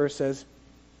what he first says.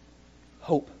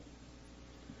 Hope.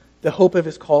 The hope of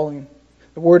his calling.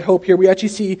 The word hope here we actually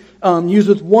see used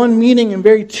with one meaning in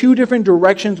very 2 different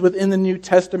directions within the New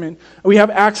Testament. We have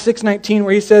Acts 6:19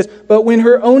 where he says, but when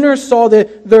her owners saw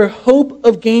that their hope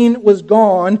of gain was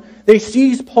gone, they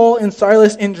seized Paul and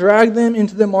Silas and dragged them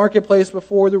into the marketplace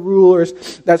before the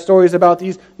rulers. That story is about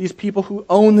these people who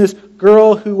own this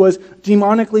girl who was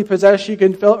demonically possessed. She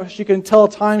can tell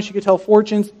time, she could tell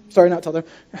fortunes. Sorry, not tell them.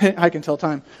 I can tell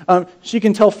time. She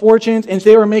can tell fortunes, and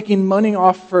they were making money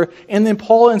off of her. And then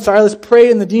Paul and Silas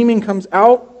pray, and the demon comes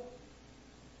out,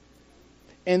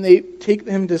 and they take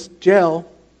them to jail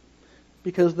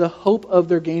because the hope of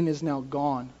their gain is now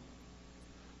gone.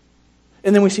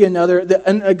 And then we see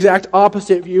an exact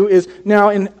opposite view is now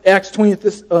in Acts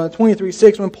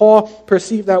 23:6, when Paul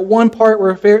perceived that one part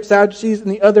were Sadducees and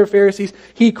the other Pharisees,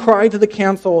 he cried to the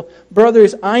council,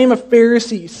 brothers, I am a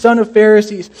Pharisee, son of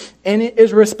Pharisees, and it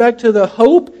is respect to the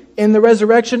hope and the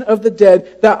resurrection of the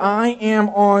dead that I am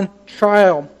on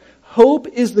trial. Hope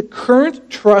is the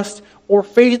current trust or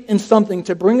faith in something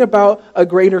to bring about a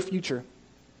greater future.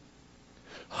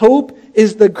 Hope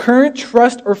is the current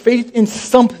trust or faith in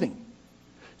something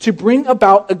to bring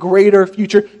about a greater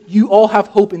future. You all have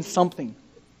hope in something.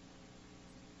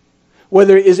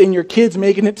 Whether it is in your kids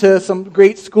making it to some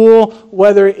great school,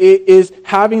 whether it is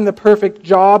having the perfect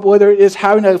job, whether it is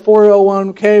having a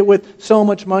 401k with so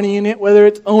much money in it, whether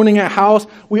it's owning a house,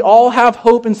 we all have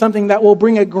hope in something that will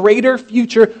bring a greater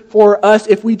future for us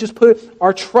if we just put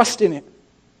our trust in it.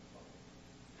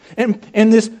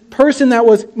 And this person that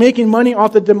was making money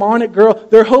off the demonic girl,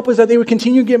 their hope was that they would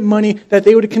continue to get money, that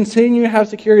they would continue to have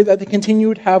security, that they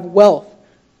continue to have wealth.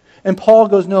 And Paul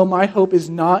goes, no, my hope is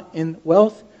not in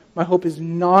wealth. My hope is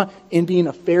not in being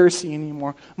a Pharisee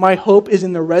anymore. My hope is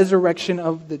in the resurrection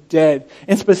of the dead.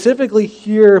 And specifically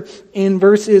here in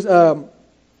verses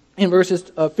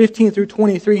 15 through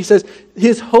 23, he says,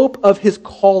 his hope of his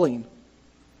calling.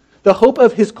 The hope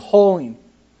of his calling.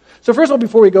 So first of all,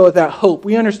 before we go with that hope,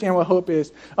 we understand what hope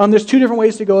is. There's 2 different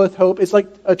ways to go with hope. It's like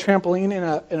a trampoline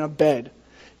and a bed.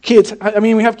 Kids,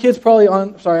 we have kids probably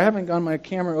on, sorry, I haven't gotten my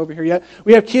camera over here yet.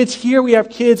 We have kids here, we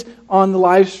have kids on the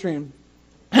live stream.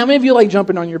 How many of you like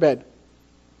jumping on your bed?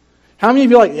 How many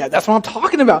of you like, yeah, that's what I'm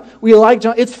talking about. We like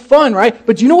it's fun, right?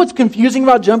 But do you know what's confusing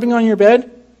about jumping on your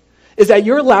bed? Is that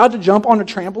you're allowed to jump on a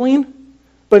trampoline,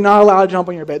 but not allowed to jump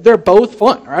on your bed. They're both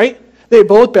fun, right? They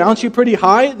both bounce you pretty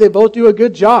high. They both do a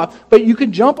good job. But you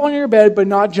can jump on your bed, but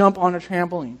not jump on a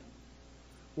trampoline.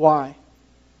 Why?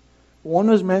 One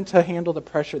was meant to handle the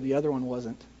pressure. The other one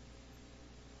wasn't.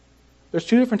 There's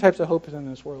 2 different types of hope in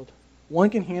this world. One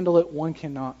can handle it, one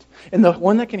cannot. And the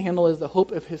one that can handle it is the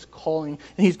hope of his calling.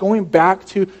 And he's going back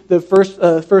to the first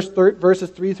verses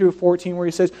 3 through 14 where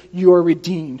he says, you are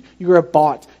redeemed, you are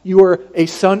bought, you are a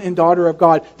son and daughter of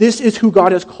God. This is who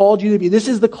God has called you to be. This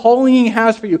is the calling he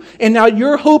has for you. And now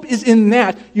your hope is in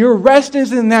that. Your rest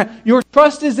is in that. Your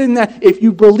trust is in that. If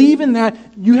you believe in that,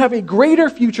 you have a greater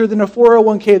future than a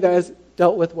 401k that is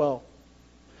dealt with well.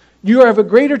 You have a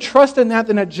greater trust in that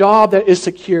than a job that is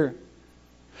secure.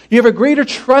 You have a greater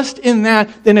trust in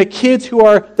that than the kids who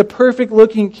are the perfect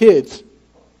looking kids.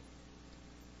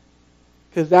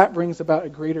 Because that brings about a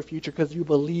greater future because you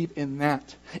believe in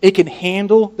that. It can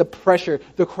handle the pressure.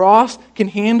 The cross can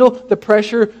handle the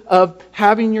pressure of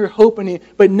having your hope in it,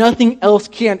 but nothing else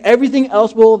can. Everything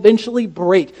else will eventually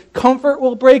break. Comfort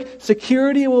will break.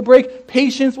 Security will break.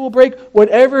 Patience will break.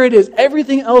 Whatever it is,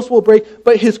 everything else will break,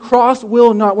 but his cross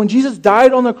will not. When Jesus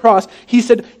died on the cross, he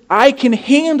said, I can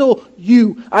handle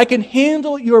you. I can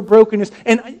handle your brokenness.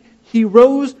 And he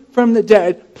rose from the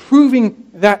dead, proving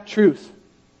that truth.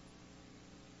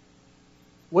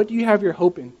 What do you have your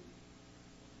hope in?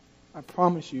 I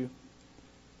promise you,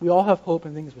 we all have hope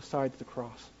in things besides the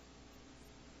cross.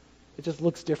 It just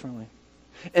looks differently.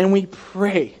 And we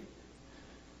pray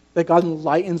that God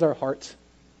enlightens our hearts,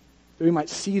 that we might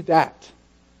see that,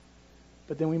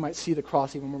 but then we might see the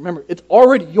cross even more. Remember, it's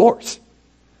already yours.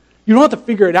 You don't have to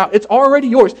figure it out. It's already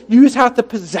yours. You just have to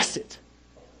possess it.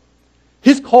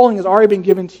 His calling has already been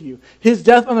given to you. His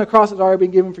death on the cross has already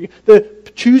been given for you. The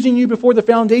choosing you before the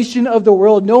foundation of the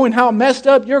world, knowing how messed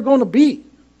up you're going to be,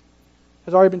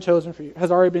 has already been chosen for you, has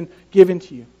already been given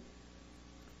to you.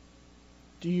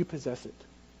 Do you possess it?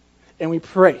 And we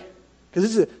pray, because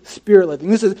this is a spirit-led thing.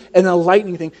 This is an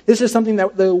enlightening thing. This is something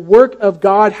that the work of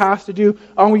God has to do.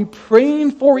 Are we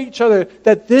praying for each other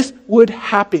that this would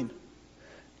happen?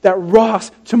 That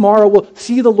Ross tomorrow will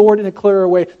see the Lord in a clearer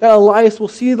way. That Elias will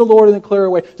see the Lord in a clearer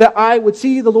way. That I would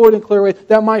see the Lord in a clearer way.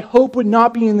 That my hope would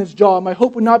not be in this job. My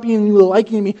hope would not be in you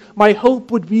liking me. My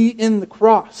hope would be in the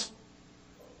cross.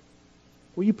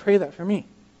 Will you pray that for me?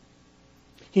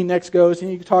 He next goes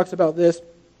and he talks about this.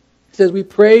 He says, we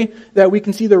pray that we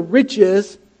can see the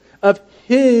riches of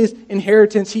his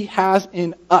inheritance he has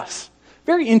in us.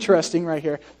 Very interesting right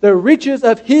here. The riches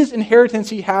of his inheritance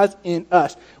he has in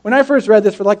us. When I first read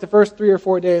this for like the first 3 or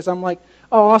 4 days, I'm like,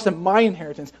 oh, awesome, my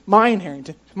inheritance, my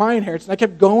inheritance, my inheritance. And I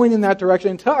kept going in that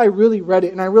direction until I really read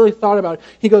it and I really thought about it.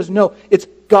 He goes, no, it's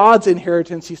God's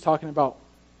inheritance he's talking about.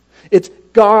 It's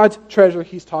God's treasure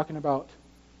he's talking about.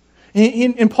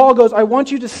 And Paul goes, I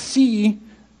want you to see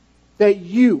that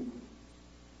you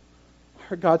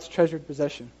are God's treasured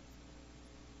possession.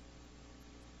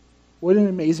 What an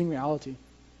amazing reality.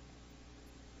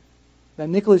 That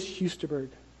Nicholas Husterberg,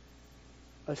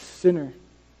 a sinner,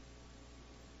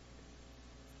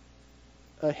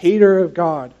 a hater of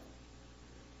God,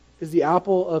 is the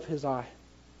apple of his eye.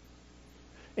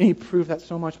 And he proved that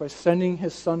so much by sending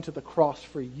his son to the cross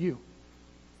for you.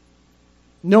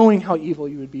 Knowing how evil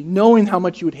you would be, knowing how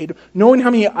much you would hate him, knowing how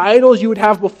many idols you would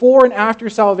have before and after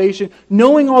salvation,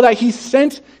 knowing all that, he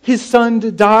sent his son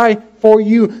to die for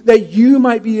you, that you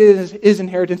might be his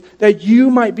inheritance, that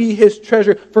you might be his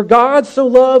treasure. For God so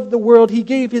loved the world, he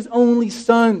gave his only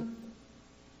son.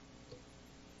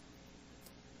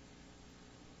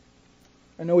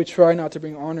 I know we try not to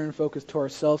bring honor and focus to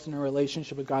ourselves in our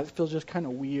relationship with God. It feels just kind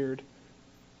of weird.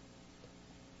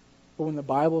 But when the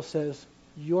Bible says,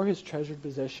 you're his treasured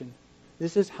possession,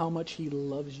 this is how much he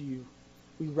loves you.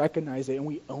 We recognize it and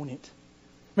we own it.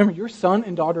 Remember, you're son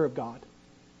and daughter of God.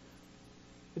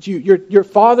 It's you. Your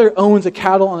father owns a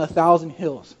cattle on 1,000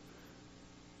 hills.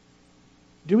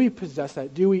 Do we possess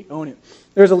that? Do we own it?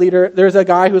 There's a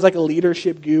guy who's like a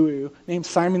leadership guru named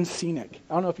Simon Sinek.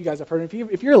 I don't know if you guys have heard of him.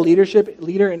 If you're a leadership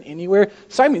leader in anywhere,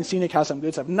 Simon Sinek has some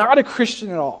good stuff. Not a Christian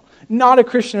at all. Not a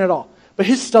Christian at all. But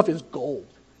his stuff is gold.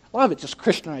 A lot of it's just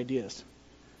Christian ideas.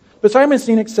 But Simon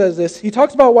Sinek says this. He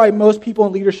talks about why most people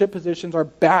in leadership positions are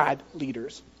bad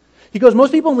leaders. He goes,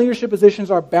 most people in leadership positions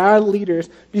are bad leaders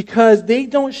because they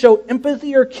don't show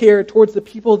empathy or care towards the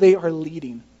people they are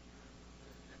leading.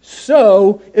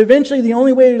 So, eventually the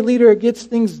only way a leader gets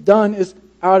things done is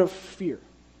out of fear.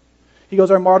 He goes,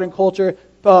 our modern culture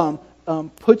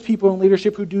puts people in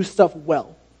leadership who do stuff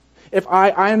well. If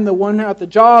I am the one at the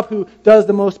job who does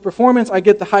the most performance, I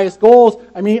get the highest goals,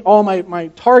 I meet all my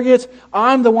targets,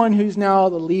 I'm the one who's now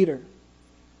the leader.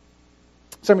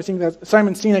 Simon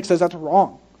Sinek says that's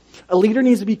wrong. A leader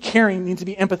needs to be caring, needs to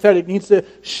be empathetic, needs to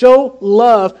show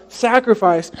love,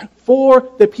 sacrifice for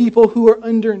the people who are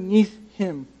underneath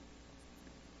him.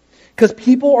 Because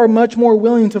people are much more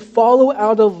willing to follow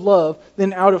out of love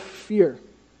than out of fear.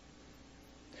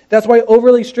 That's why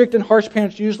overly strict and harsh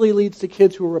parents usually leads to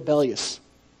kids who are rebellious.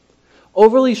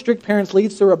 Overly strict parents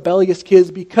leads to rebellious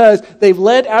kids because they've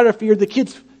led out of fear. The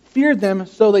kids feared them,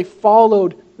 so they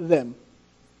followed them.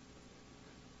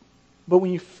 But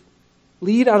when you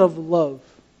lead out of love,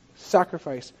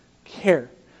 sacrifice, care,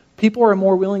 People are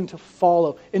more willing to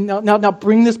follow. And now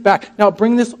bring this back. Now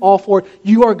bring this all forward.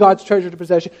 You are God's treasured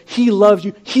possession. He loves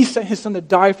you. He sent His Son to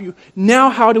die for you. Now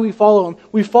how do we follow Him?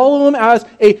 We follow Him as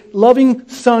a loving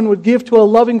son would give to a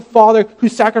loving father who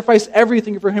sacrificed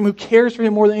everything for him, who cares for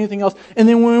him more than anything else. And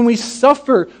then when we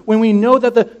suffer, when we know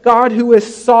that the God who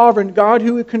is sovereign, God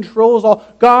who controls all,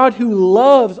 God who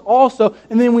loves also,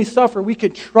 and then we suffer, we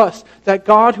can trust that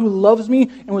God who loves me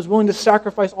and was willing to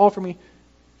sacrifice all for me,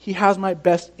 He has my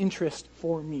best interest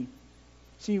for me.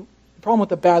 See, the problem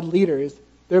with a bad leader is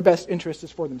their best interest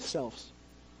is for themselves.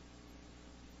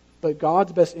 But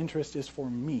God's best interest is for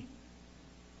me.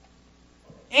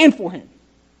 And for Him.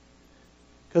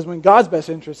 Because when God's best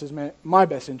interest is met, my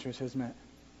best interest is met.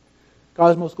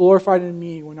 God is most glorified in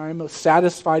me when I am most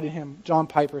satisfied in Him. John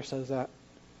Piper says that.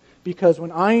 Because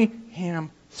when I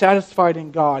am satisfied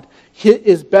in God, it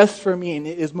is best for me and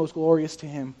it is most glorious to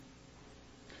Him.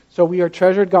 So we are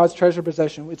treasured God's treasured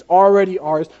possession. It's already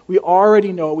ours. We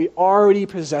already know it. We already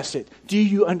possess it. Do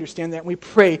you understand that? And we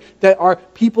pray that our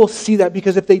people see that,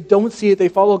 because if they don't see it, they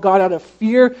follow God out of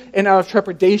fear and out of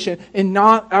trepidation and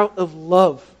not out of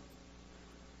love.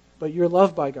 But you're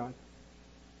loved by God.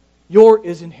 Yours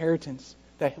is inheritance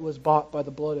that was bought by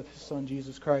the blood of His Son,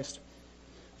 Jesus Christ.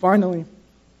 Finally,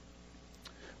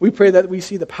 we pray that we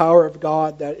see the power of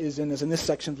God that is in us. And this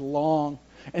section's long.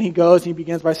 And he goes and he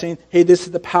begins by saying, hey, this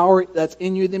is the power that's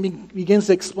in you. Then he begins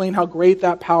to explain how great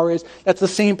that power is. That's the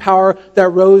same power that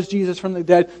rose Jesus from the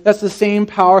dead. That's the same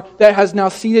power that has now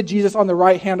seated Jesus on the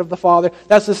right hand of the Father.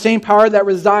 That's the same power that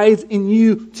resides in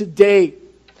you today.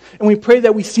 And we pray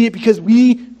that we see it because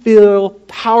we feel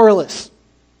powerless.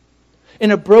 In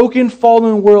a broken,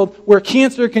 fallen world where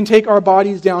cancer can take our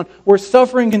bodies down, where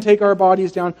suffering can take our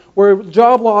bodies down, where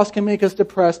job loss can make us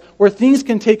depressed, where things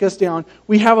can take us down,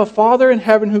 we have a Father in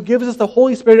heaven who gives us the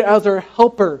Holy Spirit as our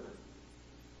helper,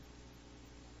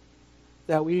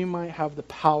 that we might have the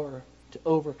power to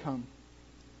overcome.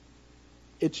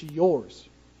 It's yours.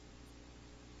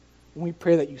 And we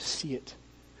pray that you see it.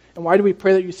 And why do we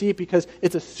pray that you see it? Because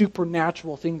it's a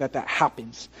supernatural thing that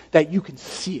happens, that you can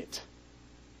see it.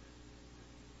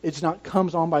 It's not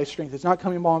comes on by strength. It's not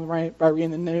coming on by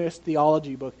reading the newest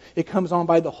theology book. It comes on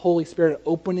by the Holy Spirit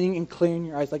opening and clearing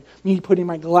your eyes. Like me putting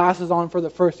my glasses on for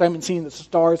the first time and seeing the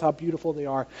stars, how beautiful they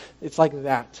are. It's like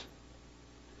that.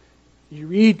 You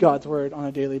read God's Word on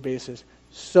a daily basis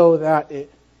so that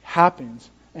it happens.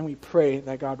 And we pray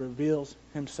that God reveals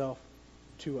Himself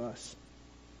to us.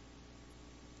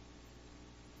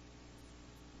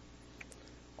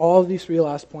 All of these three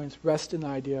last points rest in the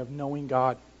idea of knowing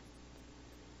God.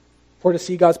 For to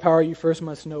see God's power, you first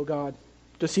must know God.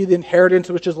 To see the inheritance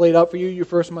which is laid up for you, you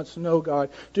first must know God.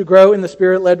 To grow in the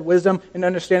Spirit-led wisdom and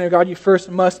understanding of God, you first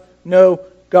must know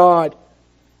God.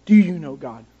 Do you know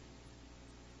God?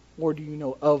 Or do you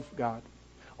know of God?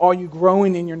 Are you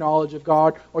growing in your knowledge of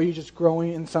God? Or are you just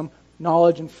growing in some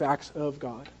knowledge and facts of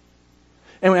God?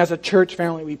 And as a church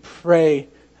family, we pray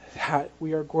that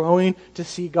we are growing to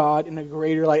see God in a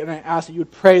greater light. And I ask that you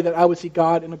would pray that I would see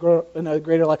God in a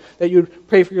greater light. That you would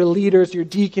pray for your leaders, your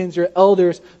deacons, your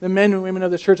elders, the men and women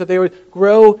of the church, that they would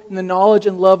grow in the knowledge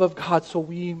and love of God so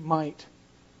we might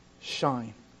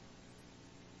shine.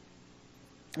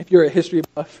 If you're a history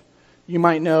buff, you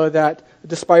might know that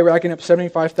despite racking up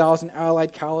 75,000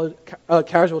 Allied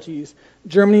casualties,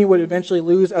 Germany would eventually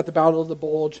lose at the Battle of the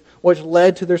Bulge, which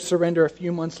led to their surrender a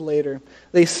few months later.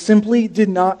 They simply did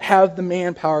not have the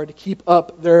manpower to keep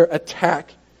up their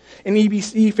attack. And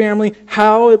EBC family,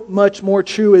 how much more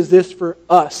true is this for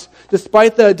us?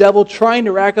 Despite the devil trying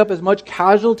to rack up as much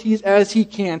casualties as he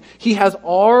can, he has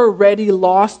already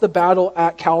lost the battle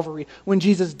at Calvary. When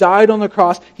Jesus died on the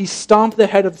cross, he stomped the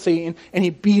head of Satan and he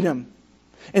beat him.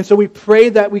 And so we pray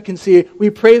that we can see it. We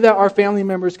pray that our family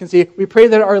members can see it. We pray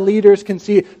that our leaders can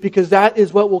see it, because that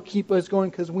is what will keep us going,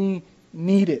 because we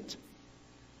need it.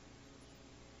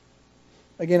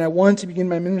 Again, I want to begin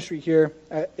my ministry here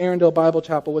at Arundel Bible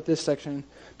Chapel with this section,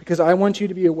 because I want you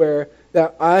to be aware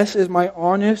that this is my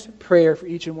honest prayer for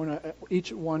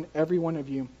every one of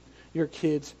you, your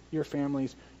kids, your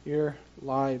families, your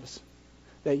lives,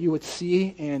 that you would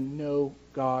see and know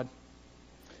God.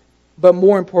 But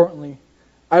more importantly,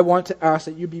 I want to ask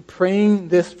that you be praying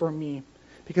this for me,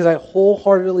 because I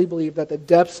wholeheartedly believe that the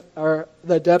depths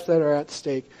that are at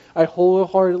stake. I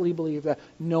wholeheartedly believe that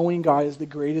knowing God is the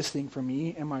greatest thing for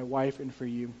me and my wife and for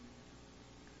you.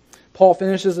 Paul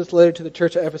finishes this letter to the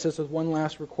church at Ephesus with one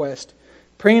last request.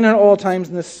 Praying at all times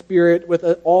in the Spirit with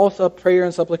all prayer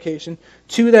and supplication.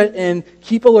 To that end,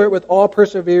 keep alert with all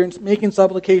perseverance, making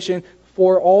supplication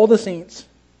for all the saints,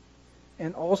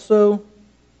 and also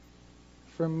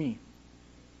for me,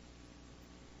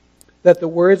 that the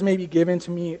words may be given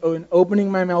to me in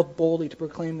opening my mouth boldly to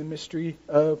proclaim the mystery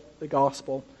of the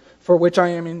gospel, for which I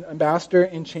am an ambassador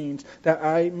in chains, that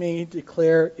I may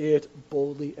declare it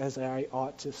boldly as I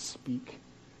ought to speak.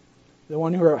 The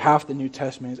one who wrote half the New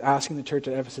Testament is asking the church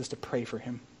at Ephesus to pray for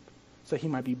him, so he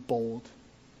might be bold.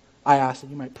 I ask that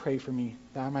you might pray for me,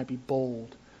 that I might be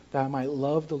bold, that I might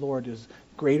love the Lord as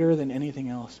greater than anything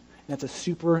else. And that's a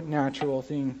supernatural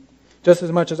thing. Just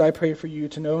as much as I pray for you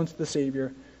to know and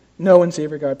Savior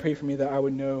God, pray for me that I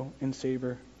would know and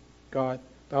savor God.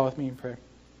 Bow with me in prayer.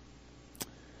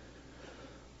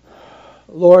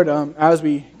 Lord, as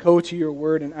we go to your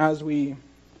word and as we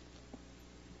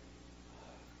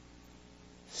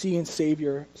see and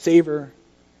savor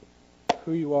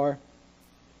who you are,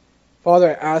 Father,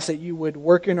 I ask that you would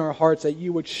work in our hearts, that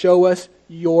you would show us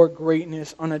your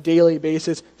greatness on a daily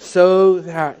basis so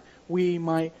that we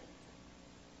might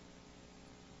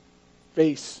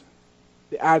face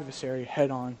the adversary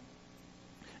head on.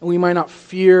 And we might not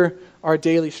fear our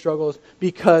daily struggles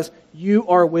because you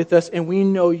are with us and we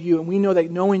know you, and we know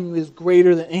that knowing you is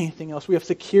greater than anything else. We have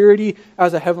security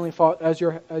as a heavenly Father,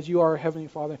 as you are a heavenly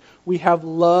Father. We have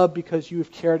love because you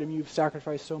have cared and you've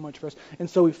sacrificed so much for us. And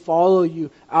so we follow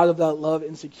you out of that love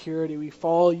and security. We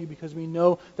follow you because we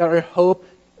know that our hope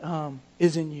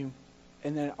is in you,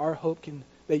 and that our hope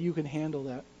that you can handle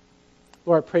that.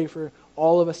 Lord, I pray for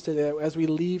all of us today as we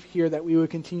leave here that we would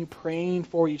continue praying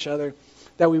for each other,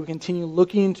 that we would continue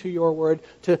looking to your word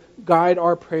to guide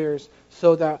our prayers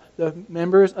so that the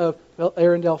members of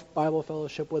Arendelle Bible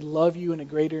Fellowship would love you in a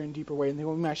greater and deeper way, and that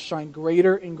we might shine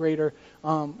greater and greater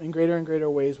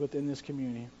ways within this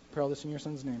community. I pray all this in your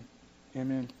Son's name.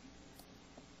 Amen.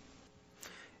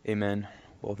 Amen.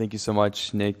 Well, thank you so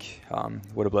much, Nick.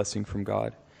 What a blessing from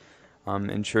God.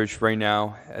 In church right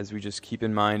now, as we just keep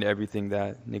in mind everything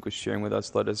that Nick was sharing with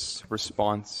us, let us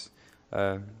respond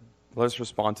to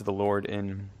the Lord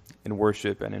in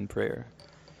worship and in prayer.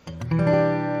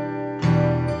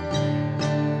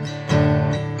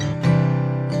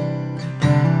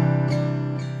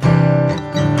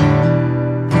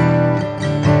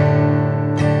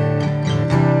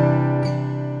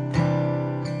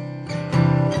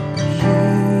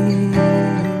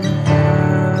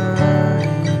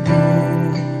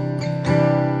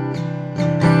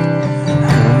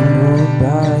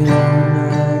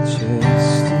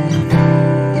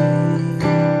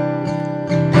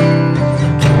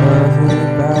 Covered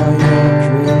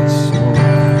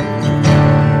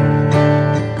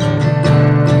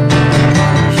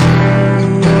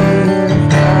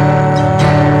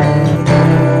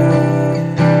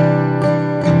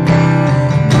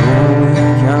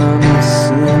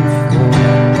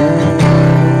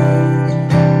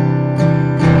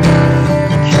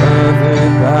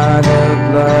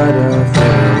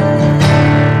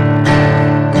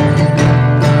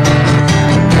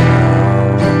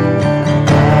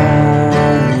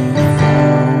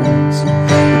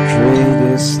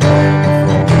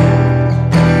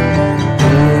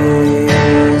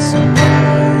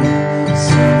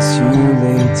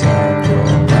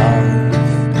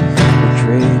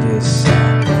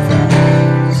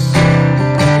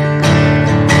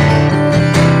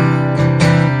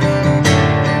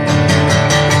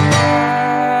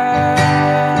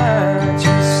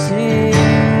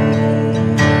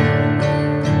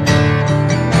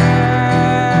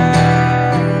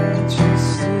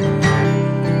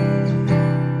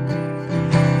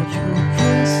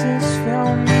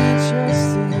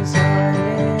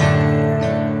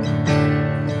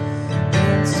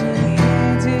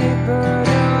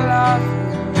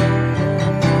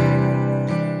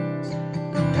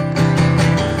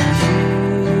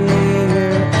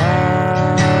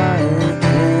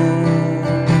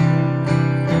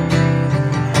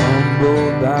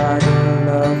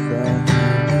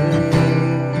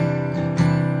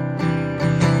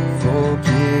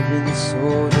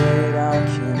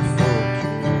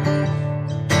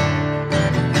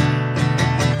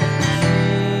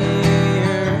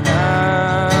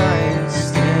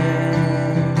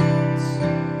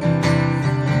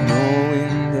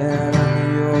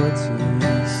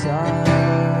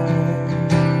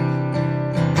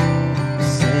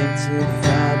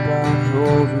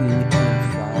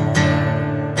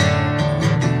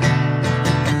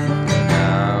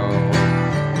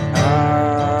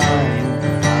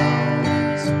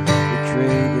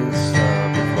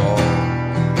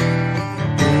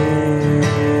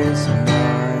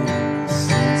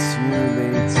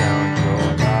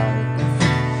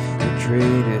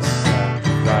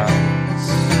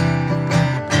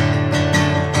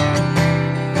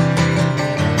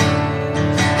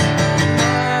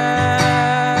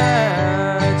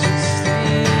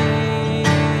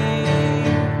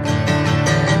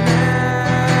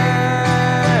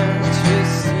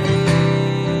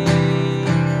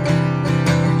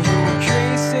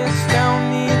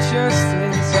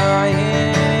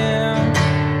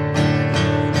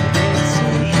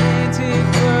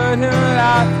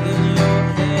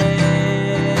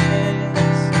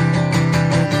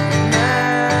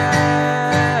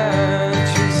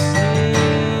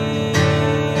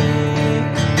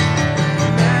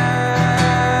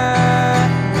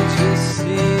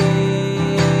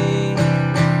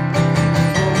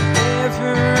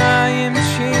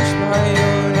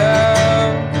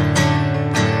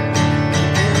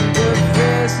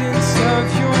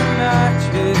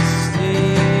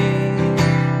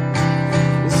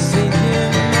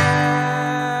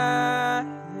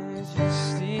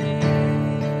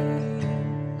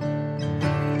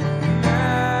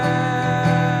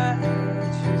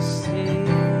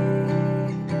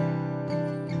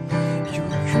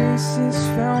Jesus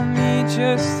found me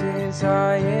just as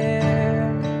I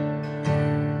am,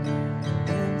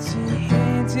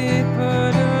 empty-handed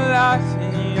but alive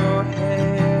in your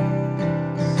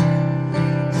hands,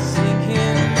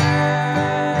 singing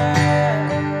majesty,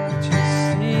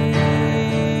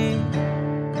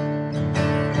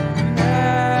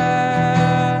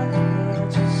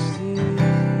 majesty.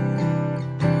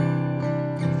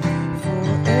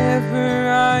 Forever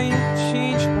I am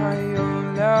changed by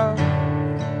your love,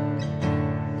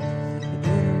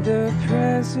 in the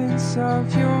presence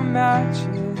of your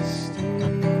majesty.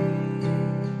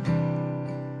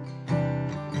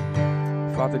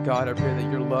 Father God, I pray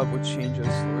that your love would change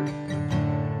us, Lord.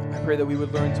 I pray that we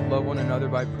would learn to love one another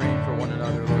by praying for one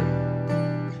another,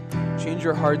 Lord. Change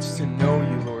our hearts to know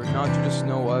you, Lord, not to just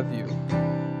know of you.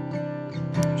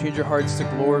 Change our hearts to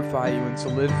glorify you and to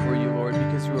live for you, Lord,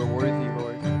 because you are worthy,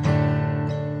 Lord.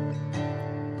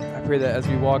 I pray that as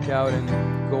we walk out and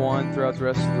go on throughout the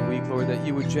rest of the week, Lord, that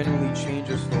you would genuinely change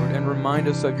us, Lord, and remind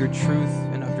us of your truth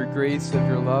and of your grace, of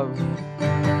your love.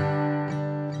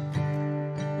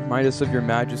 Remind us of your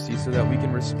majesty so that we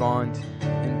can respond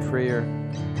in prayer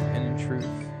and in truth.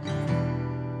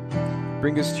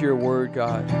 Bring us to your word,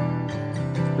 God.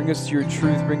 Bring us to your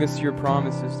truth. Bring us to your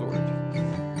promises, Lord.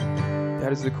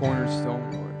 That is the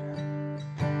cornerstone, Lord.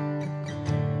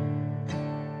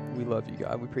 We love you,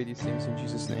 God. We pray these things in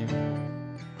Jesus' name.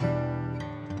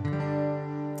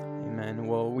 Amen.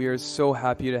 Well, we are so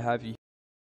happy to have you